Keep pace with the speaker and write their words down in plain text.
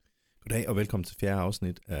Goddag og velkommen til 4.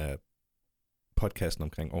 afsnit af podcasten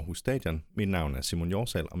omkring Aarhus Stadion. Mit navn er Simon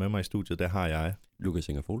Jorsal, og med mig i studiet, der har jeg Lukas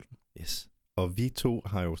Inger Folsen. Yes. Og vi to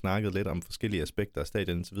har jo snakket lidt om forskellige aspekter af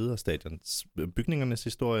stadionens videre, stadions bygningernes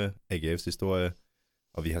historie, AGF's historie,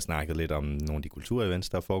 og vi har snakket lidt om nogle af de kulturevents,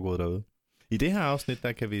 der er foregået derude. I det her afsnit,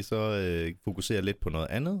 der kan vi så fokusere lidt på noget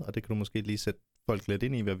andet, og det kan du måske lige sætte folk lidt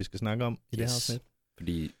ind i, hvad vi skal snakke om i det her afsnit.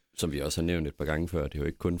 Fordi, som vi også har nævnt et par gange før, det er jo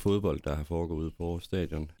ikke kun fodbold, der har foregået ude på Aarhus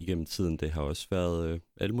Stadion igennem tiden. Det har også været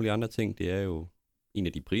alle mulige andre ting. Det er jo en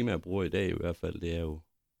af de primære brugere i dag i hvert fald, det er jo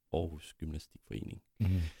Aarhus Gymnastikforening.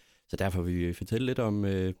 Mm-hmm. Så derfor vil vi fortælle lidt om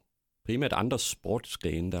primært andre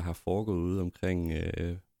sportsgrene, der har foregået ude omkring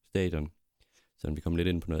stadion. Så vi kommer lidt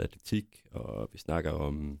ind på noget atletik, og vi snakker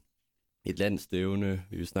om et landstævne.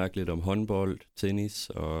 Vi vil snakke lidt om håndbold, tennis,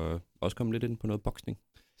 og også komme lidt ind på noget boksning.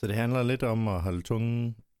 Så det handler lidt om at holde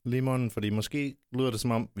tungen lige i munden, fordi måske lyder det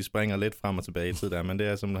som om, vi springer lidt frem og tilbage i tid der, men det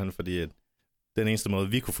er simpelthen fordi, at den eneste måde,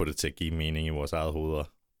 vi kunne få det til at give mening i vores eget hoveder,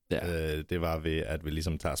 det var ved, at vi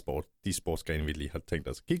ligesom tager de sportsgrene, vi lige har tænkt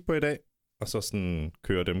os at kigge på i dag, og så sådan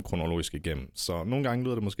kører dem kronologisk igennem. Så nogle gange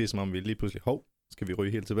lyder det måske som om, vi lige pludselig, skal vi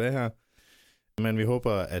ryge helt tilbage her? Men vi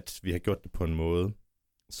håber, at vi har gjort det på en måde,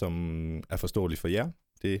 som er forståelig for jer.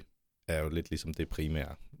 Det er jo lidt ligesom det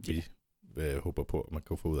primære, vi håber på, at man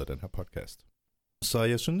kan få ud af den her podcast. Så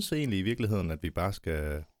jeg synes egentlig i virkeligheden, at vi bare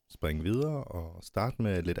skal springe videre og starte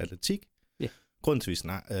med lidt atletik. Yeah. Grunden til,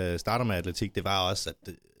 at vi starter med atletik, det var også,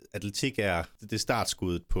 at atletik er det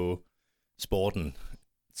startskuddet på sporten,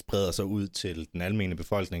 spreder sig ud til den almene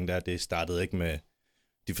befolkning. Det startede ikke med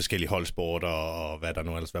de forskellige holdsporter og hvad der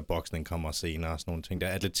nu ellers var, boksning kommer senere og sådan nogle ting.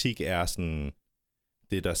 Atletik er sådan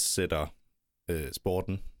det, der sætter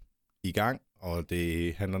sporten i gang. Og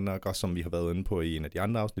det handler nok også, som vi har været inde på i en af de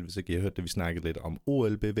andre afsnit, hvis ikke I har hørt det, vi snakkede lidt om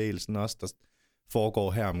OL-bevægelsen også, der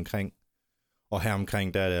foregår her omkring. Og her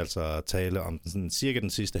omkring, der er det altså tale om cirka den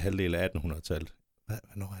sidste halvdel af 1800-tallet.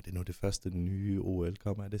 Hvornår er det nu det første nye OL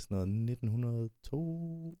kommer? Er det sådan noget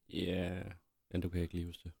 1902? Ja, men du kan ikke lige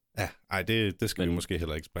huske det. Ja, ej, det skal vi måske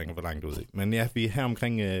heller ikke springe for langt ud i. Men ja, vi er her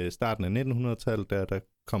omkring starten af 1900-tallet, der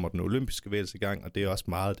kommer den olympiske bevægelse i gang, og det er også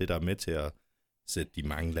meget det, der er med til at sætte de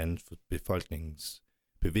mange landes befolkningens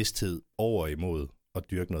bevidsthed over imod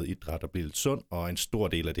at dyrke noget idræt og blive lidt sund, og en stor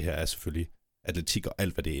del af det her er selvfølgelig atletik og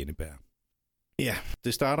alt, hvad det indebærer. Ja,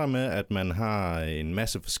 det starter med, at man har en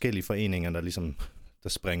masse forskellige foreninger, der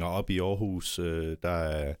springer op i Aarhus. Der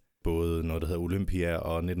er både noget, der hedder Olympia,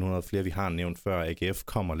 og 1900 flere, vi har nævnt før. AGF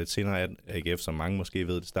kommer lidt senere. AGF, som mange måske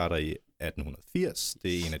ved, det starter i 1880.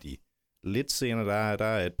 Det er en af de lidt senere. Der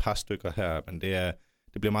er et par stykker her, men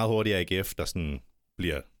det bliver meget hurtigt AGF, der sådan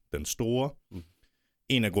bliver den store. Mm.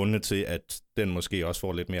 En af grundene til, at den måske også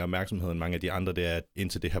får lidt mere opmærksomhed end mange af de andre, det er, at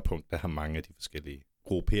indtil det her punkt, der har mange af de forskellige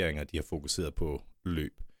grupperinger, de har fokuseret på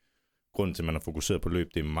løb. Grunden til, at man har fokuseret på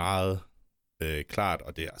løb, det er meget klart,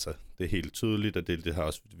 og det er helt tydeligt, og det har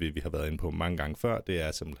også, vi har været inde på mange gange før, det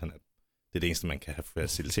er simpelthen, at det er det eneste, man kan have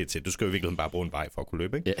facilitet til. Du skal jo i virkeligheden bare bruge en vej for at kunne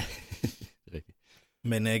løbe, ikke? Ja, det er rigtigt.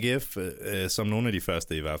 Men AGF, som nogle af de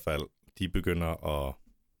første i hvert fald, de begynder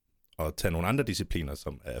at tage nogle andre discipliner,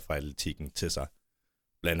 som er fra atletikken til sig.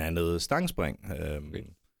 Blandt andet stangspring,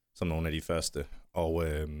 som nogle af de første. Og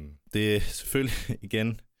det er selvfølgelig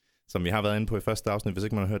igen, som vi har været inde på i første afsnit, hvis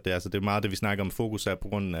ikke man har hørt det, altså det er meget det, vi snakker om fokus er på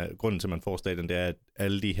grunden til, at man får stadion, det er, at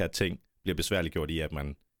alle de her ting bliver besværligt gjort i, at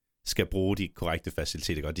man skal bruge de korrekte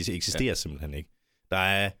faciliteter, og de eksisterer simpelthen ikke. Der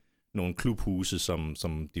er nogle klubhuse,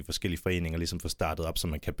 som de forskellige foreninger ligesom får startet op, så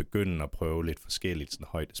man kan begynde at prøve lidt forskelligt, sådan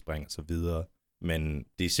højdespring og så videre. Men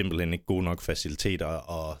det er simpelthen ikke gode nok faciliteter,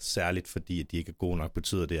 og særligt fordi, at de ikke er gode nok,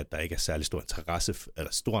 betyder det, at der ikke er særlig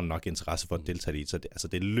stor nok interesse for at deltage i. Så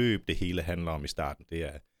det løb, det hele handler om i starten. Det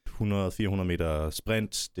er 100-400 meter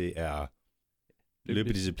sprint, det er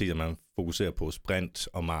løbediscipliner, man fokuserer på sprint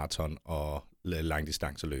og maraton og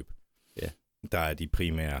langdistanceløb. Ja. Der er de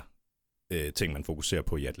primære ting, man fokuserer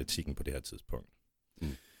på i atletikken på det her tidspunkt.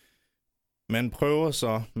 Mm. Man prøver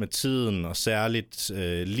så med tiden, og særligt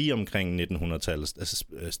lige omkring 1900-tallet, altså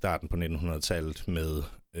starten på 1900-tallet, med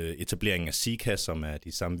etableringen af SIKA, som er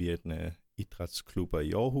de samvirkende idrætsklubber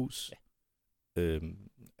i Aarhus,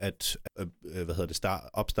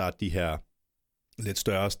 opstarte de her lidt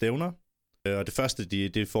større stævner. Og det første,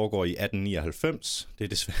 det foregår i 1899. Det er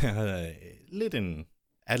desværre lidt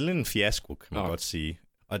en fiasko, kan man godt sige.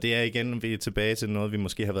 Og det er igen, vi er tilbage til noget, vi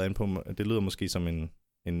måske har været inde på. Det lyder måske som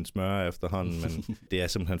en smøre efterhånden, men det er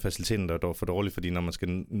simpelthen faciliteten, der er for dårlig, fordi når man skal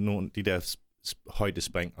nå de der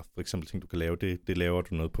højdespring, og for eksempel ting, du kan lave, det laver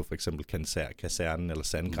du noget på for eksempel kasernen eller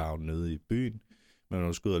sandgraven nede i byen. Men når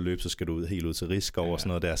du skal ud og løbe, så skal du helt ud til Rigskov og sådan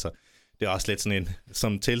noget der, så det er også lidt sådan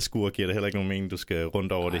som tilskuer giver det heller ikke nogen mening, du skal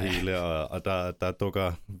rundt over det hele, og der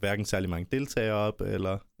dukker hverken særlig mange deltagere op,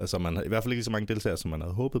 eller altså i hvert fald ikke så mange deltagere, som man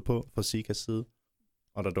havde håbet på fra Sikas side,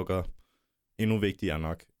 og der dukker endnu vigtigere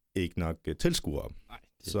nok, ikke nok tilskuere op. Nej,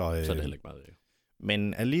 så er det heller ikke meget.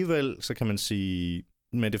 Men alligevel, så kan man sige,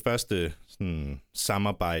 med det første sådan,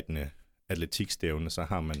 samarbejdende atletikstævne, så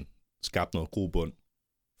har man skabt noget grobund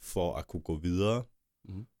for at kunne gå videre.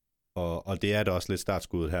 Mm. Og det er da også lidt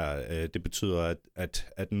startskuddet her. Det betyder,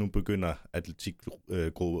 at nu begynder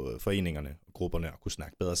atletikforeningerne og grupperne at kunne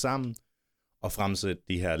snakke bedre sammen og fremsætte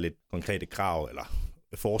de her lidt konkrete krav eller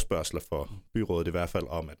forespørgsler for byrådet i hvert fald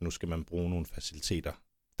om, at nu skal man bruge nogle faciliteter,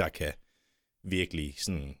 der kan virkelig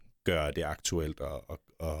sådan gøre det aktuelt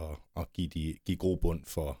og give grobund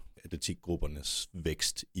for atletikgruppernes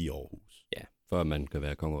vækst i Aarhus. Ja, for at man kan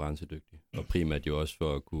være konkurrencedygtig. Og primært jo også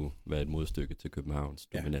for at kunne være et modstykke til Københavns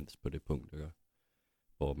dominans på det punkt, ikke?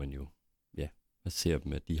 Hvor man jo ser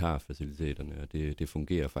dem, at de har faciliteterne, og det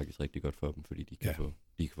fungerer faktisk rigtig godt for dem, fordi de kan få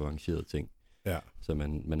arrangeret ting. Ja. Så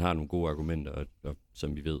man har nogle gode argumenter, og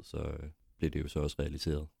som vi ved, så bliver det jo så også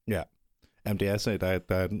realiseret. Ja. Jamen det er så,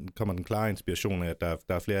 der kommer den klare inspiration af, at der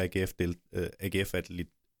er flere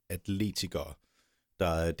AGF-atletikere,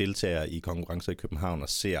 der deltager i konkurrencer i København og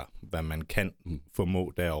ser, hvad man kan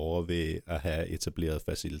formå derovre ved at have etableret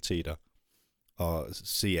faciliteter. Og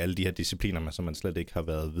se alle de her discipliner, som man slet ikke har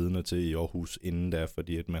været vidne til i Aarhus inden der,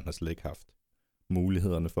 fordi at man har slet ikke haft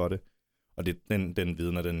mulighederne for det. Og den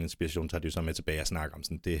viden og den inspiration tager de jo så med tilbage og snakker om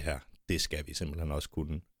sådan, det her, det skal vi simpelthen også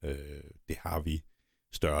kunne. Det har vi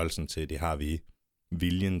størrelsen til, det har vi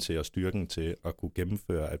viljen til og styrken til at kunne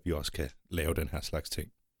gennemføre, at vi også kan lave den her slags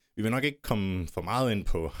ting. Vi vil nok ikke komme for meget ind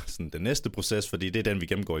på sådan, den næste proces, fordi det er den, vi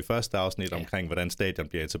gennemgår i første afsnit omkring, hvordan stadion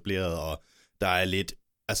bliver etableret, og der er lidt,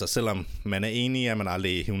 altså selvom man er enig, er man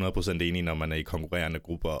aldrig 100% enig, når man er i konkurrerende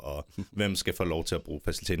grupper, og hvem skal få lov til at bruge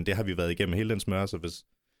faciliteten. Det har vi været igennem hele den smør, så hvis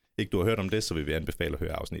ikke du har hørt om det, så vil vi anbefale at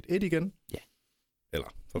høre afsnit 1 igen. Ja.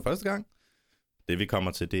 Eller for første gang. Det vi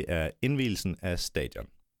kommer til, det er indvielsen af stadion.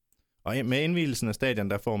 Og med indvielsen af stadion,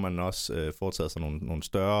 der får man også foretaget sig nogle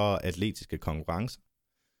større atletiske konkurrencer.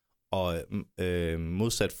 Og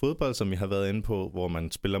modsat fodbold, som vi har været inde på, hvor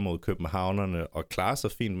man spiller mod københavnerne og klarer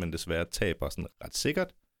sig fint, men desværre taber sådan ret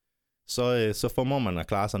sikkert, så formår man at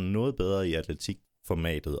klare sig noget bedre i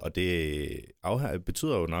atletikformatet. Og det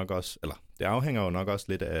betyder jo nok også, eller det afhænger jo nok også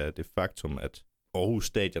lidt af det faktum, at Aarhus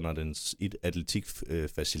Stadion og dens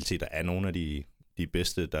atletikfaciliteter er nogle af de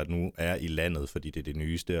bedste, der nu er i landet, fordi det er det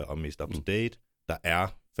nyeste og mest up-to-date. Der er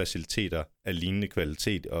faciliteter af lignende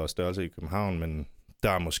kvalitet og størrelse i København, men der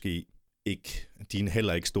er måske ikke, de er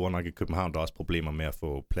heller ikke store nok i København. Der er også problemer med at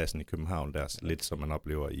få pladsen i København, der er lidt som man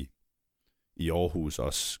oplever i Aarhus,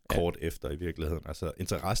 også kort efter i virkeligheden. Altså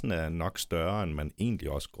interessen er nok større, end man egentlig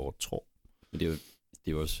også godt tror. Men det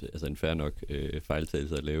er jo også altså en fair nok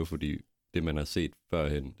fejltagelse at lave, fordi det man har set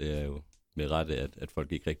førhen, det er jo med rette, at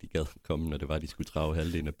folk ikke rigtig gad komme, når det var, de skulle trave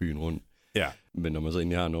halvdelen af byen rundt. Ja. Men når man så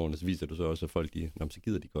egentlig har en ordentlig, så viser det så også, at folk, så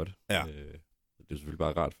gider de godt. Ja. Det er selvfølgelig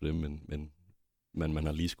bare rart for dem, men man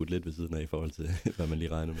har lige skudt lidt ved siden af i forhold til, hvad man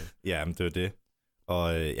lige regner med. Ja, men det er det.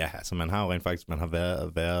 Og altså man har jo rent faktisk, man har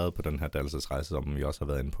været på den her dannelsesrejse, som vi også har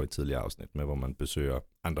været inde på i tidligere afsnit, med hvor man besøger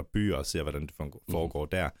andre byer og ser, hvordan det foregår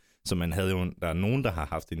der. Så man havde jo, der er nogen, der har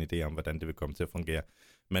haft en idé om, hvordan det vil komme til at fungere.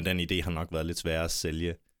 Men den idé har nok været lidt sværere at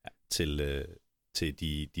sælge til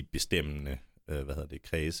de bestemmende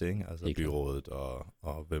kredse, ikke? Altså byrådet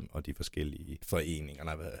og de forskellige foreninger.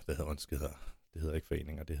 Nej, hvad hedder det? Det hedder ikke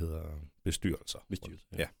foreninger, det hedder bestyrelser.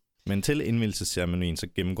 Ja. Men til indvielsesceremonien, så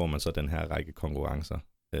gennemgår man så den her række konkurrencer,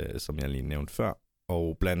 som jeg lige nævnte før.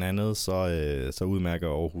 Og blandt andet så udmærker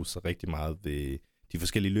Aarhus sig rigtig meget ved de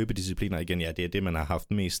forskellige løbediscipliner. Igen, det er det, man har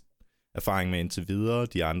haft mest erfaring med indtil videre.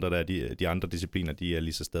 De andre discipliner, de er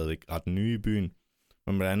lige så stadig ret nye i byen.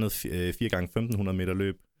 Men blandt andet 4x1500 meter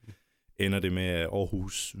løb ender det med, at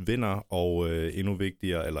Aarhus vinder, og endnu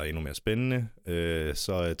vigtigere, eller endnu mere spændende,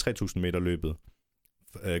 så 3000 meter løbet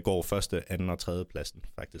går første, anden og tredje pladsen,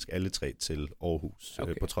 faktisk alle tre til Aarhus.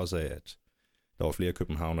 Okay. På trods af, at der var flere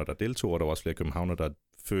københavner, der deltog, og der var også flere københavner, der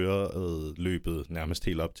førede løbet nærmest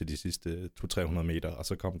helt op til de sidste 200-300 meter, og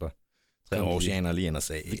så kom der 3 aarhusianere lige ind og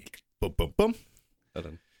sagde, bum, bum, bum.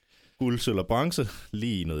 Sådan. Guld, sølv og bronze,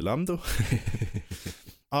 lige ned i lommen.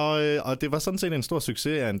 Og det var sådan set en stor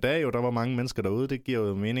succes af en dag, og der var mange mennesker derude. Det giver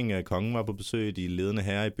jo mening, at kongen var på besøg, de ledende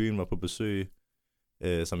herrer i byen var på besøg,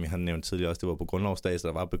 som jeg har nævnt tidligere også, det var på grundlovsdag, så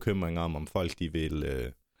der var bekymringer om folk de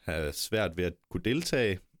ville have svært ved at kunne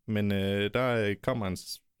deltage. Men der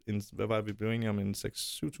kommer hvad var det, vi blev enige om,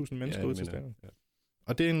 6-7.000 mennesker ud til stadion. Ja.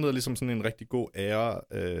 Og det indleder ligesom sådan en rigtig god ære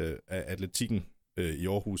af atletikken i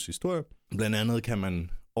Aarhus historie. Blandt andet kan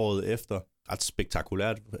man året efter, ret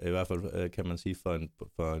spektakulært i hvert fald, kan man sige, for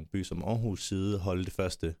en by som Aarhus side, holde det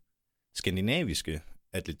første skandinaviske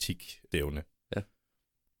atletikstævne. Ja.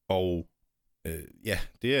 Og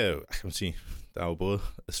det er jo, kan man sige, der er jo både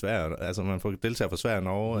Sverige, altså man får deltager fra Sverige og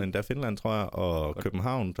Norge, endda Finland, tror jeg, og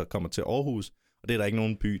København, der kommer til Aarhus. Og det er der ikke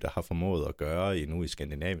nogen by, der har formået at gøre endnu i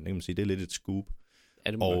Skandinavien. Det kan man sige, det er lidt et scoop.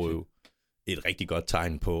 Ja, og et rigtig godt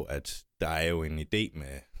tegn på, at der er jo en idé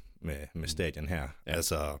med stadion her. Ja.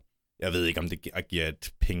 Altså, jeg ved ikke, om det giver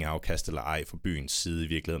et pengeafkast eller ej for byens side i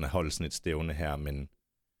virkeligheden at holde sådan et stævne her, men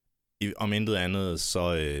om intet andet, så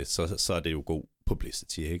er det jo god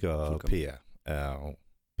publicity, ikke? Og PR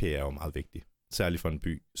er jo meget vigtigt. Særligt for en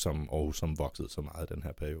by som Aarhus, som voksede så meget i den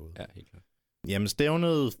her periode. Ja, helt klart. Jamen,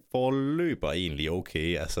 stævnet forløber egentlig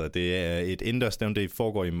okay. Altså, det er et indendørsstævne, det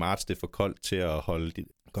foregår i marts. Det er for koldt til at holde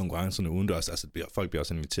konkurrencerne udendørs. Altså, folk bliver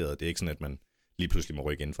også inviteret. Det er ikke sådan, at man lige pludselig må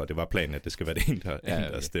rykke indenfor. Det var planen, at det skal være det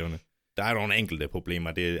indendørsstævne. Der er nogle enkelte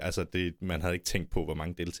problemer. Man havde ikke tænkt på, hvor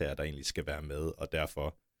mange deltagere, der egentlig skal være med, og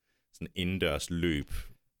derfor sådan indendørs løb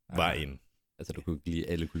var en... Altså, du kunne ikke lige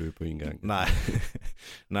alle kunne løbe på en gang.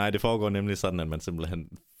 Nej, det foregår nemlig sådan, at man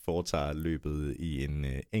simpelthen foretager løbet i en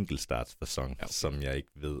enkeltstartsfacon, som jeg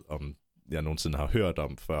ikke ved, om jeg nogensinde har hørt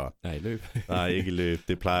om før. Nej, løb. Nej, ikke løb.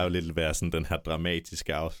 Det plejer jo lidt at være sådan den her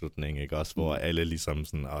dramatiske afslutning, ikke også? Hvor alle ligesom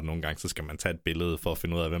sådan, og nogle gange så skal man tage et billede for at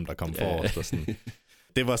finde ud af, hvem der kom forrest og sådan.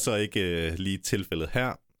 Det var så ikke lige tilfældet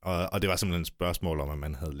her, og det var simpelthen et spørgsmål om, at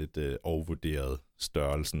man havde lidt overvurderet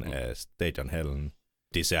størrelsen af stadionhallen.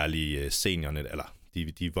 Det er særligt seniorerne, eller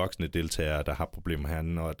de voksne deltagere, der har problemer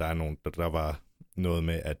herinde, og der var noget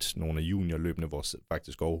med, at nogle af juniorløbende, vores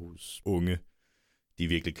faktisk Aarhus unge, de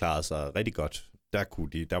virkelig klarede sig rigtig godt.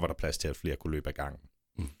 Der var der plads til, at flere kunne løbe ad gangen.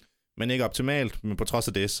 Men ikke optimalt, men på trods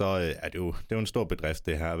af det, så er det jo en stor bedrift,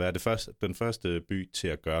 det her. At være den første by til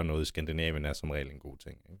at gøre noget i Skandinavien er som regel en god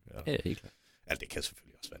ting. Ikke? Ja, helt klart. Ja, det kan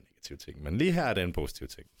selvfølgelig også være en negativ ting, men lige her er det en positiv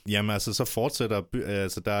ting. Jamen altså, så fortsætter,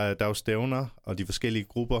 der er jo stævner, og de forskellige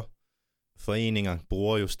grupper, foreninger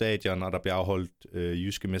bruger jo stadion, og der bliver afholdt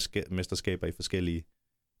jyske mesterskaber i forskellige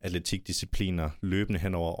atletikdiscipliner løbende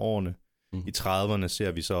hen over årene. I 30'erne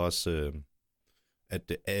ser vi så også,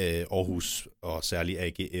 at Aarhus og særligt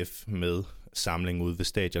AGF med samling ude ved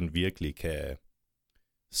stadion virkelig kan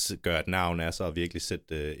gøre et navn af sig og virkelig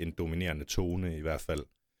sætte en dominerende tone, i hvert fald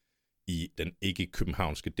i den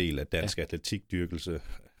ikke-københavnske del af dansk atletikdyrkelse,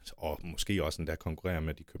 og måske også endda konkurrere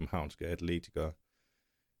med de københavnske atletikere.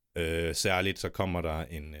 Særligt så kommer der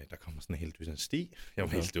kommer sådan en helt dynasti. Det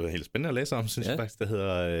var helt spændende at læse om, synes jeg faktisk. Det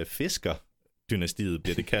hedder Fisker-dynastiet,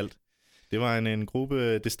 bliver det kaldt. Det var en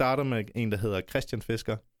gruppe, det starter med en, der hedder Christian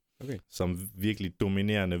Fisker, som virkelig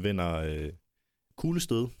dominerende vinder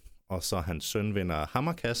kuglestød, og så hans søn vinder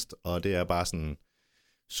hammerkast, og det er bare sådan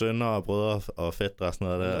sønner og brødre og fætre og sådan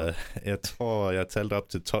noget der. Jeg tror, jeg talte op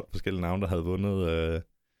til 12 forskellige navne, der havde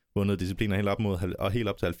vundet discipliner helt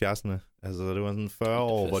op til 70'erne. Altså, det var sådan 40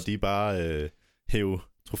 år, hvor de bare hæv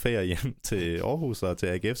trofæer hjem til Aarhus og til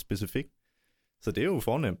AGF specifikt. Så det er jo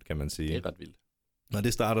fornemt, kan man sige. Det er ret vildt. Og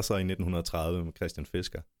det starter så i 1930 med Christian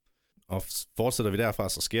Fisker. Og fortsætter vi derfra,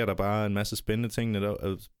 så sker der bare en masse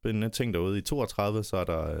spændende ting derude. I 32, så er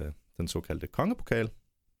der den såkaldte kongepokal.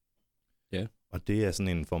 Ja. Og det er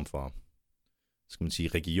sådan en form for, skal man sige,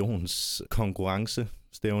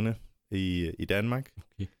 regionskonkurrencestævne i Danmark.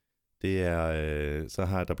 Okay. Det er, så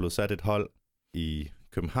har der blevet sat et hold i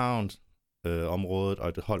Københavns området, og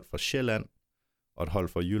et hold fra Sjælland, og et hold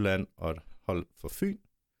fra Jylland, og et hold fra Fyn.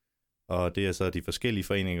 Og det er så de forskellige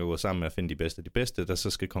foreninger, der går sammen med at finde de bedste, der så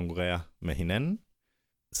skal konkurrere med hinanden.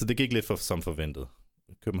 Så det gik lidt som forventet.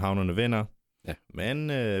 Københavnerne vinder, men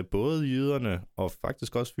både jyderne og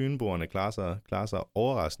faktisk også fynboerne klarer sig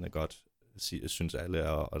overraskende godt, synes alle.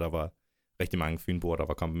 Og der var rigtig mange fynboer, der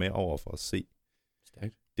var kommet med over for at se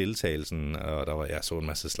deltagelsen. Og der var, jeg så en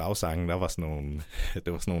masse slagsange, det var sådan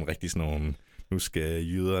nogle rigtig sådan nogle, nu skal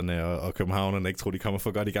jyderne og københavnerne ikke tro, de kommer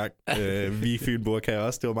for godt i gang. Vi fynboer kan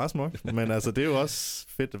også, det var meget smukt. Men altså, det er jo også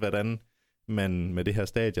fedt, hvordan man med det her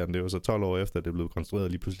stadion, det er jo så 12 år efter, det er blevet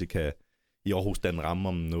konstrueret, lige pludselig kan i Aarhus den ramme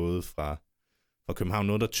om noget fra København.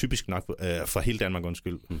 Noget, der typisk nok, for hele Danmark,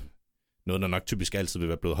 noget, der nok typisk altid vil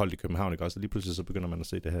være blevet holdt i København, ikke også? Og lige pludselig så begynder man at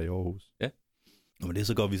se det her i Aarhus. Ja. Og med det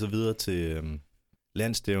så går vi så videre til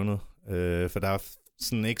landstævnet, for der er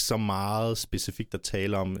sådan ikke så meget specifikt at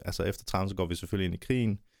tale om. Altså efter 30 så går vi selvfølgelig ind i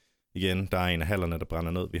krigen. Igen, der er en af hallerne, der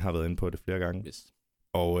brænder ned. Vi har været inde på det flere gange. Yes.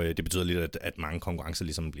 Og det betyder lidt, at mange konkurrencer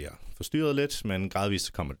ligesom bliver forstyrret lidt, men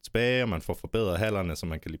gradvist kommer det tilbage, og man får forbedret hallerne, så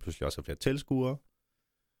man kan lige pludselig også have flere tilskuere.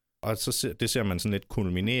 Og så det ser man sådan lidt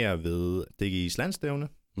kulminere ved DGI's landstævne,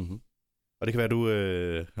 Og det kan være, du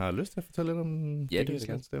har lyst til at fortælle lidt om Ja, det vil jeg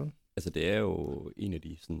gerne. stævne. Altså, det er jo en af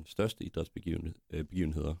de sådan, største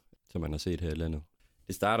idrætsbegivenheder, som man har set her i landet.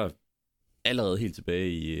 Det starter allerede helt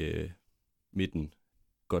tilbage i midten,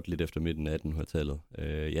 godt lidt efter midten af 1800-tallet. I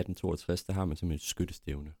 1862, der har man simpelthen et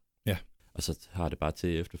skyttestævne. Ja. Og så har det bare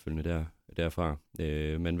til efterfølgende derfra.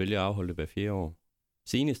 Man vælger at afholde det hver 4 år.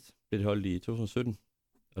 Senest blev det holdt i 2017,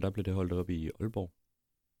 og der blev det holdt op i Aalborg.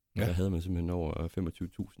 Ja. Der havde man simpelthen over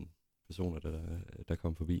 25.000 personer, der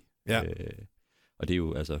kom forbi. Ja. Og det er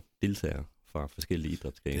jo altså deltagere fra forskellige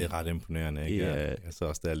idrætsgrene. Det er ret imponerende, ikke? Jeg så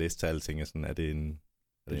også, da jeg læste tal, tænkte jeg sådan, er det en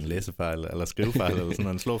læsefejl, eller skrivefejl, eller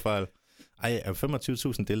sådan en slåfejl? Ej,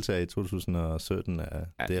 25.000 deltagere i 2017, det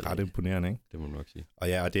er ret imponerende, ikke? Det må man nok sige. Og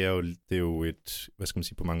ja, og det er jo et, hvad skal man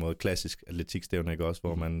sige, på mange måder klassisk atletikstævne, ikke også?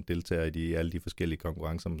 Hvor man deltager i alle de forskellige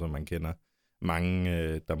konkurrencer, som man kender.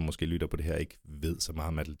 Mange, der måske lytter på det her, ikke ved så meget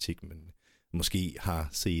om atletik, men måske har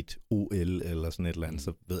set OL eller sådan et eller andet,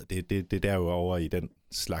 så ved det er derovre i den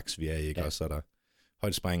slags, vi er, ikke? Ja. Og så er der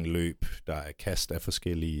højdespring, løb, der er kast af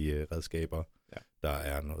forskellige redskaber, der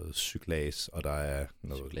er noget cyklas, og der er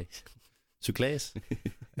noget... Cyklas?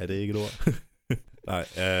 Er det ikke et ord?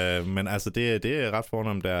 Nej, men altså det er ret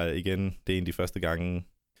fornemt der igen. Det er en af de første gange.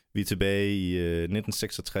 Vi er tilbage i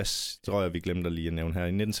 1966, tror jeg, vi glemte lige at nævne her. I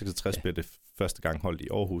 1966 bliver det første gang holdt i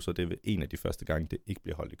Aarhus, og det er en af de første gange, det ikke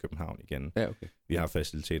bliver holdt i København igen. Ja, okay. Vi har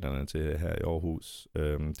faciliteterne til her i Aarhus.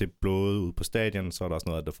 Det er både ude på stadion, så er der også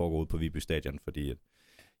noget, der foregår ude på Viby Stadion, fordi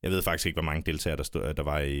jeg ved faktisk ikke, hvor mange deltagere, der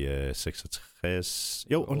var i 66.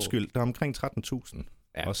 Jo, undskyld, der er omkring 13.000,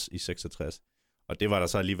 også i 66. Og det var der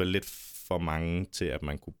så alligevel lidt for mange til, at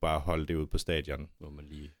man kunne bare holde det ude på stadion. Hvor man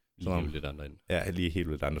lige hive lidt andre ind. Ja, lige helt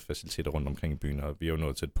lidt andre faciliteter rundt omkring i byen, og vi er jo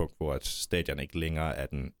nået til et punkt, hvor at stadion ikke længere er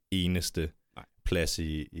den eneste plads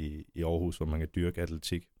i Aarhus, hvor man kan dyrke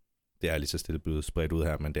atletik. Det er lige så stille blevet spredt ud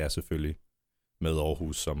her, men det er selvfølgelig med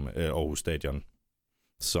Aarhus som Aarhus Stadion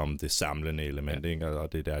som det samlende element, ikke?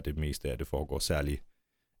 Og det er der det meste af det foregår, særligt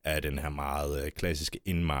af den her meget klassiske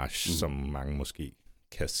indmarch, som mange måske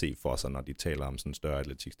kan se for sig, når de taler om sådan større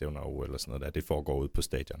atletikstævner eller sådan noget der. Det foregår ude på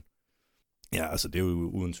stadion. Ja, altså det er jo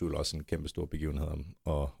uden tvivl også en kæmpe stor begivenhed,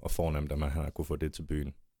 og fornemt, at man har kunne få det til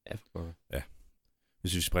byen. Ja.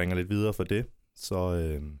 Hvis vi springer lidt videre for det,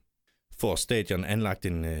 så får stadion anlagt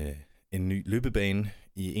en ny løbebane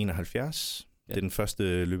i 71. Ja. Det er den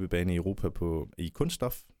første løbebane i Europa i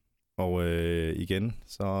kunststof. Og igen,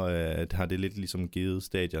 så har det lidt ligesom givet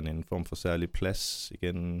stadion en form for særlig plads.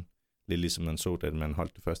 Igen, lidt ligesom man så, at man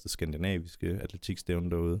holdt det første skandinaviske atletikstævne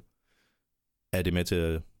derude. Er det med til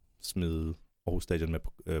at smide Aarhus Stadion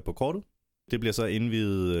med på kortet? Det bliver så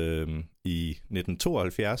indviet i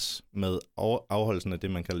 1972 med afholdelsen af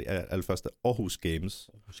det, man kalder allerførste Aarhus Games.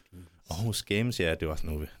 Aarhus Games, ja, det var sådan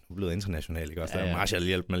nu blevet internationalt, ikke også? Der er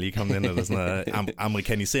Marshall-hjælp, man lige kom ind, eller sådan noget.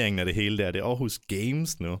 Amerikaniseringen af det hele der. Det er Aarhus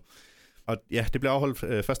Games nu. Og ja, det blev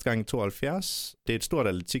afholdt første gang i 72. Det er et stort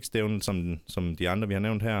atletikstævne, som de andre, vi har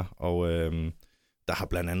nævnt her, og der har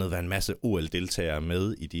blandt andet været en masse OL-deltagere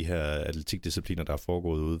med i de her atletikdiscipliner, der er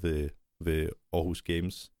foregået ude ved Aarhus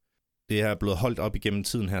Games. Det er blevet holdt op igennem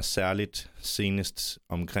tiden her, særligt senest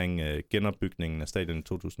omkring genopbygningen af stadion i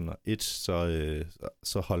 2001,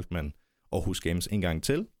 så holdt man Aarhus Games en gang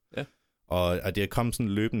til. Ja. Og det er kommet sådan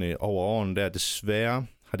løbende over årene der. Desværre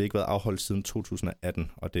har det ikke været afholdt siden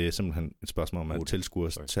 2018, og det er simpelthen et spørgsmål om, at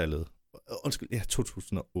tilskuertallet... Undskyld, ja,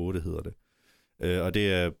 2008 hedder det. Og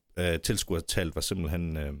det tilskuertallet var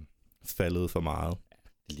simpelthen faldet for meget.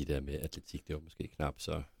 Det lige der med atletik, det var måske knap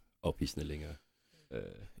så ophidsende længere.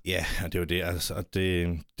 Ja, og det er jo det, altså, det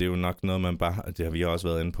er jo nok noget, man bare, det har vi også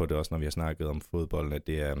været inde på det også, når vi har snakket om fodbold, at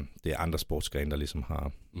det er andre sportsgrene, der ligesom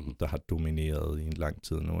der har domineret i en lang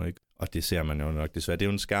tid nu, ikke? Og det ser man jo nok desværre. Det er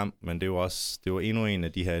jo en skam, men det er jo endnu en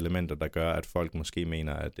af de her elementer, der gør, at folk måske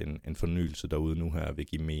mener, at en fornyelse derude nu her vil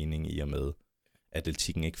give mening i og med, at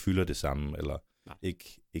atletikken ikke fylder det samme, eller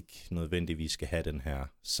ikke nødvendigvis skal have den her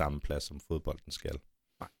samme plads, som fodbolden skal.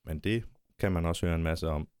 Nej. Men det kan man også høre en masse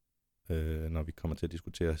om, når vi kommer til at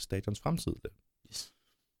diskutere stadions fremtid. Yes.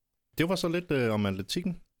 Det var så lidt om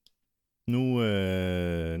atletikken. Nu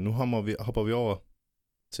hopper vi over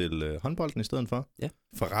til håndbolden i stedet for. Ja.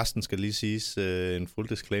 For resten skal lige siges en fuld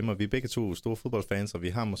disclaimer. Vi er begge to store fodboldfans, og vi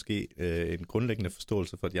har måske en grundlæggende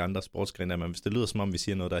forståelse for de andre sportsgrene, men hvis det lyder som om, vi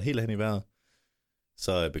siger noget, der er helt hen i vejret,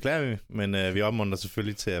 så beklager vi. Men vi opmuntrer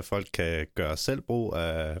selvfølgelig til, at folk kan gøre selv brug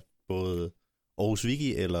af både Aarhus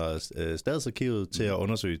Wiki eller Stadsarkivet til at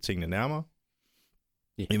undersøge tingene nærmere.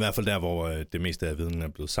 Yeah. I hvert fald der, hvor det meste af viden er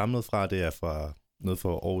blevet samlet fra, det er fra noget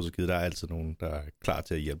for Aarhus Arkivet. Der er altid nogen, der er klar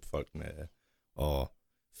til at hjælpe folk med at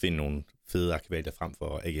finde nogle fede arkivalier frem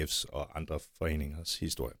for AGF's og andre foreningers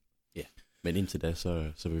historie. Yeah. Men indtil da,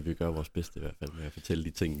 så vil vi gøre vores bedste i hvert fald med at fortælle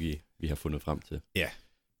de ting, vi har fundet frem til. Ja,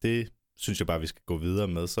 det synes jeg bare, vi skal gå videre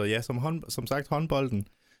med. Så ja, som sagt, håndbolden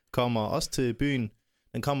kommer også til byen.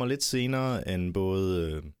 Den kommer lidt senere end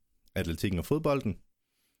både atletikken og fodbolden.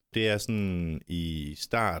 Det er sådan i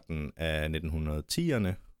starten af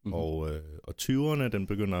 1910'erne og 20'erne, den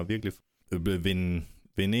begynder virkelig at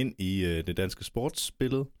vinde ind i det danske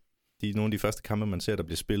sportsbillede. De er nogle af de første kampe, man ser, der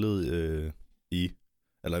bliver spillet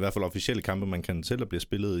eller i hvert fald officielle kampe, man kan selv, der bliver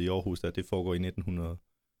spillet i Aarhus, det foregår i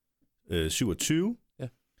 1927. Ja.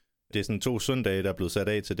 Det er sådan 2 søndage, der er blevet sat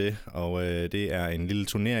af til det, og det er en lille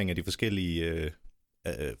turnering af de forskellige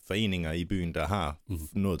foreninger i byen, der har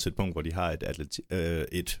nået til et punkt, hvor de har et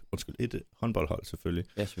håndboldhold selvfølgelig.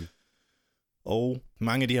 Ja, selvfølgelig. Og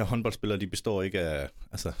mange af de her håndboldspillere, de består ikke af,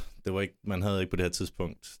 altså man havde ikke på det her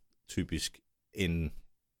tidspunkt typisk en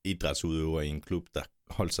idrætsudøver i en klub, der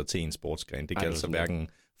holdt sig til en sportsgren. Det gælder så hverken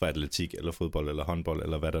for atletik eller fodbold eller håndbold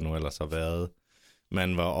eller hvad der nu ellers har været.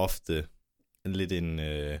 Man var ofte lidt en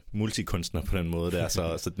multikunstner på den måde der,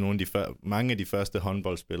 så mange af de første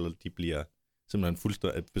håndboldspillere, de bliver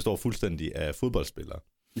simpelthen består fuldstændig af fodboldspillere,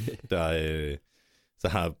 der så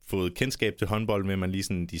har fået kendskab til håndbold med, man lige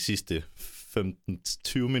sådan de sidste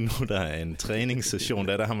 15-20 minutter af en træningssession,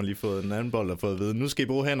 der har man lige fået en anden bold og fået at vide, nu skal I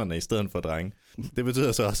bruge hænderne i stedet for drenge. Det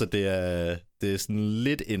betyder så også, at det er sådan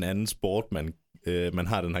lidt en anden sport, man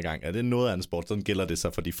har den her gang. Er det noget andet sport, så gælder det så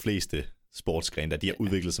for de fleste sportsgrene, der de har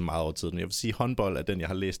udviklet sig meget over tiden. Jeg vil sige, håndbold er den, jeg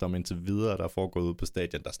har læst om indtil videre, der er foregået ude på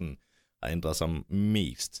stadion, der sådan har ændret sig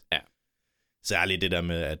mest. Ja. Særligt det der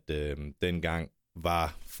med, at dengang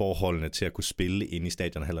var forholdene til at kunne spille inde i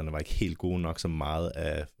stadionhallerne var ikke helt gode nok, så meget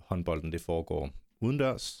af håndbolden det foregår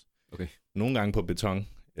udendørs. Okay. Nogle gange på beton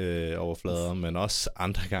overflader, men også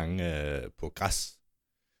andre gange på græs.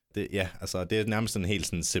 Det er nærmest en helt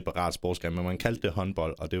sådan separat sportsgren, men man kaldte det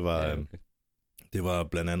håndbold, og det var, det var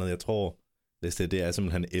blandt andet, jeg tror, det er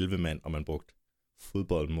simpelthen 11 mand, og man brugte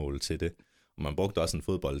fodboldmål til det. Og man brugte også en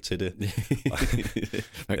fodbold til det.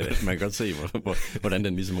 man kan godt se, hvordan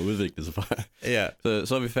den ligesom har udviklet sig fra. Ja.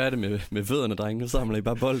 Så er vi færdige med fødderne, drenge. Nu samler I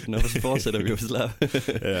bare bolden, og så fortsætter vi jo slag.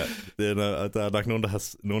 Ja, og der er nok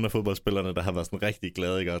nogle af fodboldspillerne, der har været sådan rigtig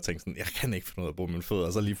glade, ikke? Og tænkt sådan, jeg kan ikke finde ud af at bruge mine fødder,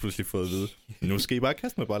 og så lige pludselig fået at vide, nu skal I bare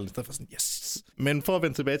kaste med bolden. Så var sådan, yes! Men for at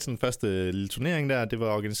vende tilbage til den første lille turnering der, det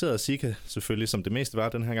var organiseret af Sika, selvfølgelig, som det meste var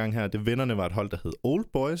den her gang her. Det vinderne var et hold, der hed Old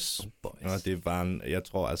Boys. Og det var jeg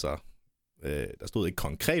tror altså, der stod ikke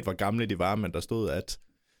konkret, hvor gamle de var, men der stod, at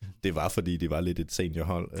det var, fordi de var lidt et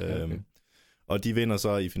seniorhold. Okay. Og de vinder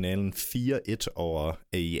så i finalen 4-1 over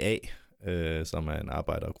AIA, som er en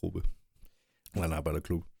arbejdergruppe. Eller en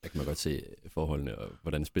arbejderklub. Der kan man godt se forholdene, og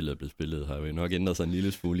hvordan spillet blev spillet, har jo nok ændret sig en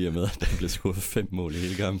lille smule i og med, at der blev scoret 5 mål i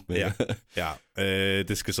hele kampen.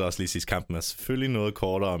 Det skal så også lige sige, kampen er selvfølgelig noget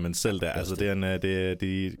kortere, men selv der, altså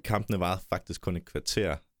kampene var faktisk kun et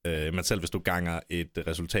kvarter. Men selv hvis du ganger et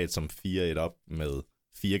resultat som 4-1 op med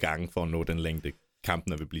 4 gange for at nå den længde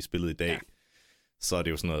kampene vil blive spillet i dag, så er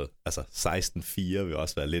det jo sådan noget, altså 16-4 vil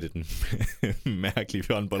også være lidt et mærkeligt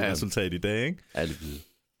håndboldresultat i dag, ikke? Ja, det bliver.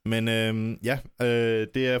 Men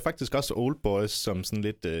det er faktisk også Old Boys, som sådan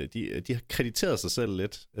lidt, de har krediteret sig selv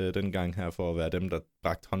lidt den gang her for at være dem, der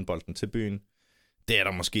bragte håndbolden til byen. Det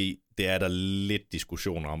er der lidt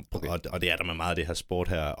diskussion om, og det er der med meget af det her sport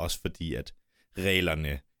her, også fordi at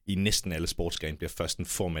reglerne i næsten alle sportsgrene bliver først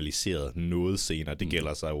formaliseret noget senere. Det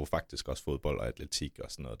gælder sig jo faktisk også fodbold og atletik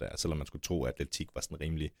og sådan noget der. Selvom man skulle tro, at atletik var sådan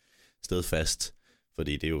rimelig stedfast,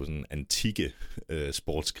 fordi det er jo sådan antikke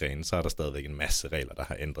sportsgrene, så er der stadigvæk en masse regler, der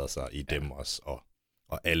har ændret sig i dem også,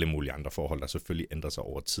 og alle mulige andre forhold, der selvfølgelig ændrer sig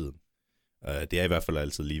over tiden. Det er i hvert fald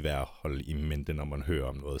altid lige værd at holde i mente, når man hører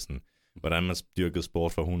om noget sådan, hvordan man dyrkede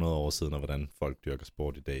sport for 100 år siden, og hvordan folk dyrker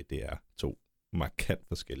sport i dag. Det er 2 markant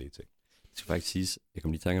forskellige ting. Det skal faktisk siges, jeg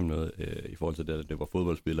kom lige i tanke om noget i forhold til det var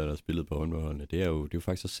fodboldspillere, der spillede på håndboldholdene. Det er jo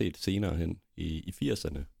faktisk også set senere hen i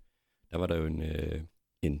 80'erne. Der var der jo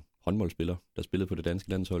en håndboldspiller, der spillede på det danske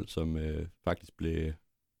landshold, som faktisk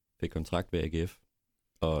fik kontrakt ved AGF.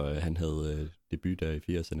 Og han havde debut der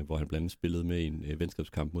i 80'erne, hvor han blandt andet spillede med i en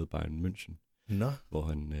venskabskamp mod Bayern München. Nå. Hvor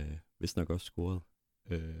han vist nok også scorede.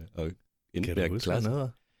 Og kan du huske, hvad han hedder?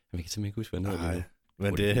 Jeg kan simpelthen ikke huske, hvad han hedder.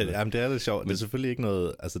 Men det er lidt sjovt. Det er selvfølgelig ikke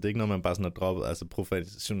noget, altså det er ikke noget, man bare sådan har droppet. Altså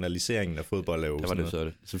professionaliseringen af fodbold er jo der var det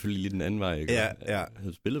så selvfølgelig lige den anden vej. Ikke? Ja. Han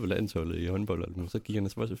havde spillet på landsholdet i håndbold, og så gik han,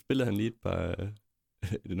 så spillede han lige et par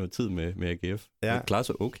noget tid med AGF. Ja. Det klarede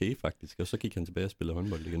sig okay faktisk, og så gik han tilbage og spillede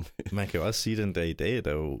håndbold igen. Man kan jo også sige, den der i dag,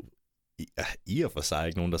 der jo i og for sig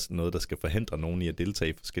ikke noget, der skal forhindre nogen i at deltage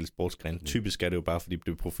i forskellige sportsgrene. Typisk er det jo bare, fordi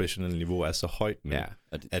det professionelle niveau er så højt nu,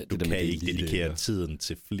 at du kan ikke dedikere tiden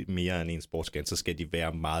til mere end en sportsgren, så skal de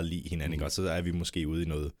være meget lige hinanden. Og så er vi måske ude i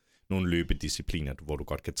nogle løbediscipliner, hvor du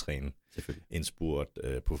godt kan træne en spurt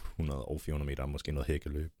på 100 og 400 meter, måske noget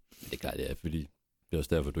hækkeløb. Det er klart, det er, fordi det er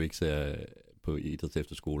også derfor, du ikke ser på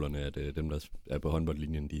idrætsefterskolerne, at dem, der er på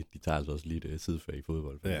håndboldlinjen, de tager altså også lige et sidefag i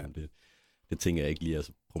fodbold. Ja. Det tænker jeg ikke lige er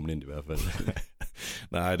så prominent i hvert fald.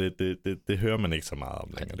 Nej, det hører man ikke så meget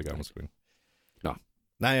om længere, det gør man sgu ikke. Nå.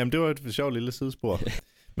 Nej, jamen det var et sjovt lille sidespor.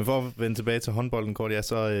 Men for at vende tilbage til håndbolden kort, ja,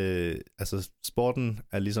 så altså sporten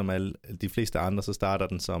er ligesom de fleste andre, så starter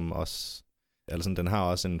den som også, altså sådan, den har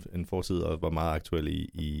også en fortid og var meget aktuel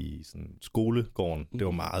i sådan skolegården. Det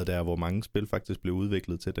var meget der, hvor mange spil faktisk blev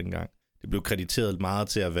udviklet til dengang. Det blev krediteret meget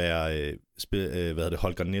til at være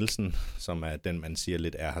Holger Nielsen, som er den, man siger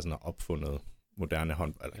lidt har sådan opfundet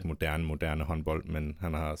moderne håndbold, men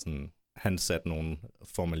han sat nogle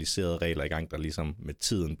formaliserede regler i gang, der ligesom med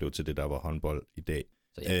tiden blev til det, der var håndbold i dag.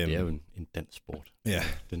 Så ja, det er jo en dansk sport. Ja.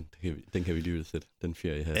 Den kan vi lige sætte, den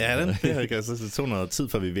ferie her. Ja, det tog noget tid,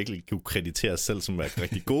 før vi virkelig kunne kreditere os selv, som er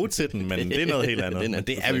rigtig gode til den, men det er noget helt andet. Men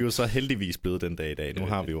det er vi jo så heldigvis blevet den dag i dag. Nu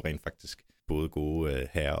har vi jo rent faktisk både gode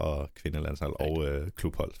herre- og kvindelandshold og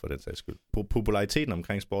klubhold for den sags skyld. Populariteten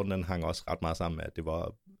omkring sporten, den hang også ret meget sammen med, at det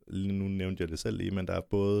var, nu nævnte jeg det selv lige, men der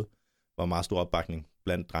både var meget stor opbakning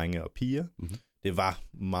blandt drenge og piger. Mm-hmm. Det var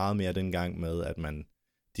meget mere dengang med, at man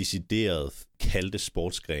decideret kaldte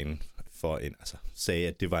sportsgrenen for sagde,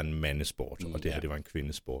 at det var en mandesport, og det her, det var en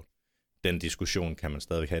kvindesport. Den diskussion kan man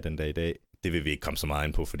stadig have den dag i dag. Det vil vi ikke komme så meget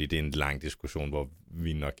ind på, fordi det er en lang diskussion, hvor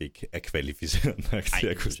vi nok ikke er kvalificeret nok til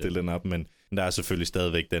at kunne stille den op, men der er selvfølgelig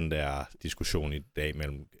stadigvæk den der diskussion i dag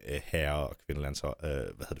mellem herre- og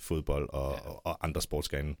kvindelandshold, fodbold og andre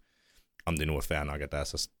sportsgrene, om det nu er fair nok, at der er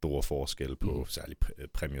så store forskelle på særligt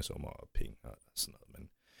præmiesummer og penge og sådan noget.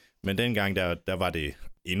 Men dengang, der var det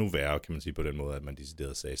endnu værre, kan man sige, på den måde, at man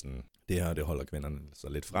decideret sagde sådan, det her, det holder kvinderne så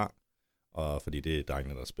lidt fra, og fordi det er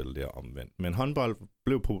drengene, der spiller det omvendt. Men håndbold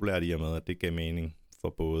blev populært i og med, at det gav mening for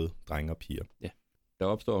både drenge og piger. Ja, der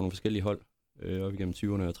opstår nogle forskellige hold op igennem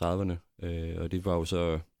 20'erne og 30'erne, og det var jo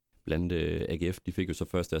så blandt AGF, de fik jo så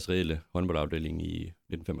først deres reelle håndboldafdeling i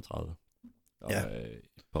 1935.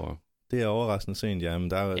 Og, det er overraskende sent, ja.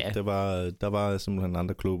 Men der var simpelthen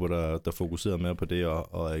andre klubber, der fokuserede mere på det,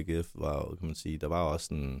 og AGF var, kan man sige, der var også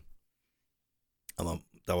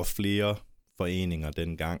der var flere foreninger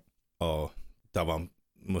dengang, og der var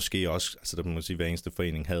måske også, altså der må man sige, hver eneste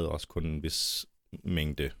forening havde også kun en vis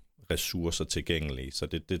mængde ressourcer tilgængelige, så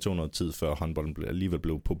det tog noget tid, før håndbolden alligevel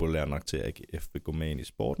blev populær nok til, at AGF ville gå med ind i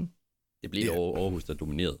sporten. Det blev Aarhus, der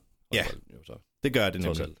dominerede håndbolden. Ja, jo, så. Det gør det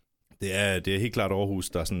nemlig. Det er helt klart Aarhus,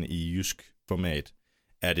 der sådan i jysk format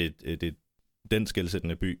er det den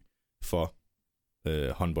skelsættende by for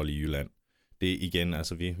håndbold i Jylland. Det er igen,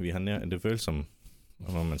 altså vi har det føles som,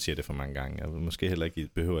 når man siger det for mange gange, måske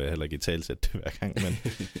behøver jeg heller ikke i talsætte det hver gang,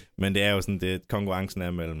 men det er jo sådan, konkurrencen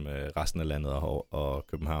er mellem resten af landet og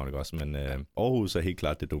København, ikke også? Men Aarhus er helt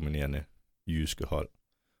klart det dominerende jyske hold.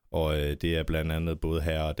 Og det er blandt andet både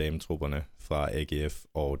herre- og dametrupperne fra AGF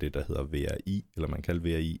og det, der hedder VRI, eller man kalder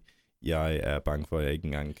VRI. Jeg er bange for, at jeg ikke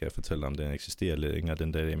engang kan fortælle, om den eksisterer længere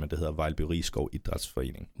den dag, men det hedder Vejlby Rigskov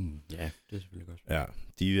Idrætsforening. Ja, det er selvfølgelig godt.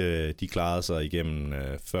 Ja, de klarede sig igennem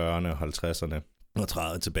 40'erne, 50'erne